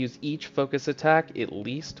percent? Use each focus attack at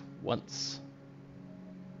least once.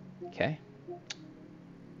 Okay.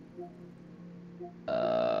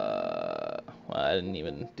 Well, I didn't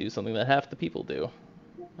even do something that half the people do.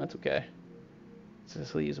 That's okay.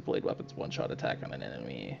 Successfully use a blade weapon's one-shot attack on an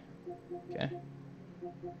enemy. Okay.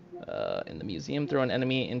 In the museum, throw an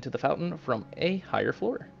enemy into the fountain from a higher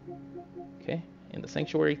floor. Okay. In the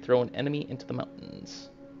sanctuary, throw an enemy into the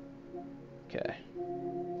mountains. Okay.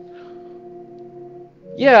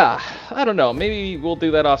 Yeah, I don't know. Maybe we'll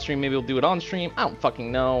do that off stream. Maybe we'll do it on stream. I don't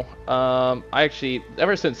fucking know. I actually,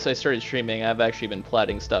 ever since I started streaming, I've actually been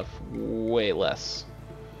platting stuff way less.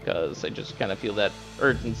 Because I just kind of feel that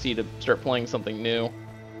urgency to start playing something new.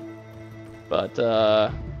 But,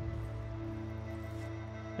 there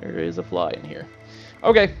is a fly in here.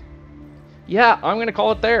 Okay. Yeah, I'm going to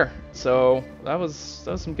call it there. So, that was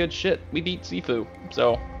some good shit. We beat SIFU.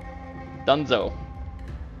 So, dunzo.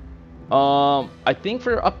 I think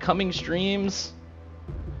for upcoming streams,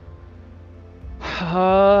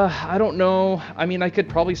 I don't know. I mean, I could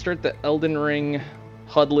probably start the Elden Ring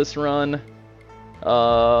HUDless run.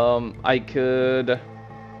 I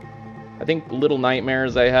think Little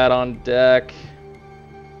Nightmares I had on deck.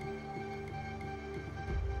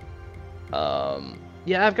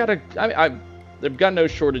 Yeah, I've got no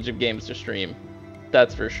shortage of games to stream.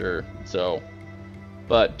 That's for sure. So,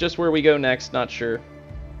 but just where we go next, not sure.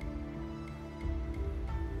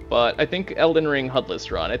 But I think Elden Ring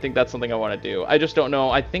HUDless run, I think that's something I want to do. I just don't know.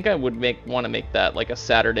 I think I would want to make that like a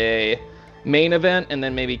Saturday main event, and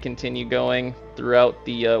then maybe continue going throughout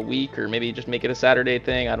the week, or maybe just make it a Saturday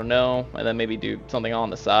thing. I don't know, and then maybe do something on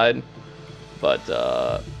the side. But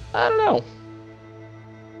I don't know.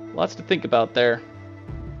 Lots to think about there.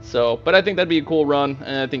 So, but I think that'd be a cool run,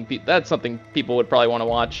 and I think that's something people would probably want to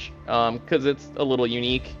watch, because it's a little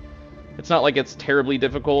unique. It's not like it's terribly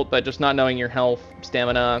difficult, but just not knowing your health,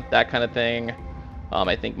 stamina, that kind of thing,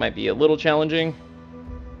 I think might be a little challenging.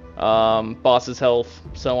 Boss's health,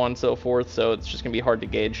 so on and so forth, so it's just gonna be hard to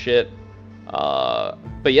gauge shit.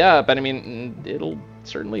 But yeah, I mean, it'll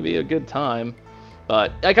certainly be a good time.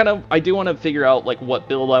 But I do want to figure out like what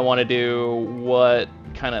build I want to do, what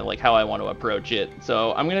kind of like how I want to approach it.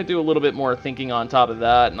 So I'm gonna do a little bit more thinking on top of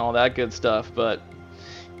that and all that good stuff. But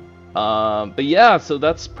yeah, so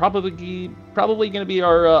that's probably gonna be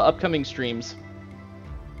our upcoming streams.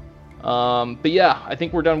 But yeah, I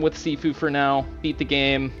think we're done with SIFU for now. Beat the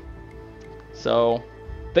game. So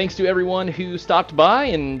thanks to everyone who stopped by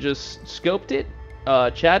and just scoped it,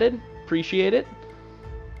 chatted. Appreciate it.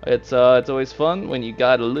 It's always fun when you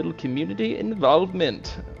got a little community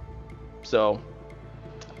involvement. So,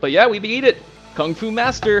 but yeah, we beat it. Kung Fu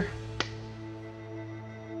Master.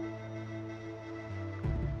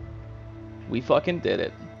 We fucking did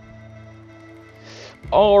it.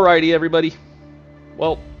 Alrighty, everybody.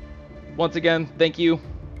 Well, once again, thank you.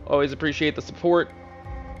 Always appreciate the support.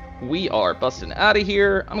 We are busting out of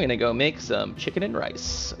here. I'm gonna go make some chicken and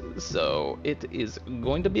rice. So it is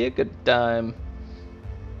going to be a good time.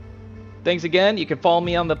 Thanks again. You can follow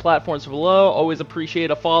me on the platforms below. Always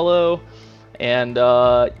appreciate a follow. And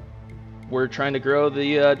we're trying to grow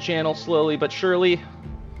the channel slowly but surely.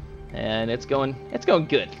 And it's going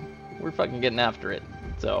good. We're fucking getting after it.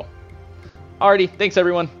 So, alrighty. Thanks,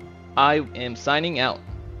 everyone. I am signing out.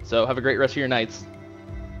 So have a great rest of your nights.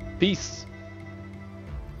 Peace.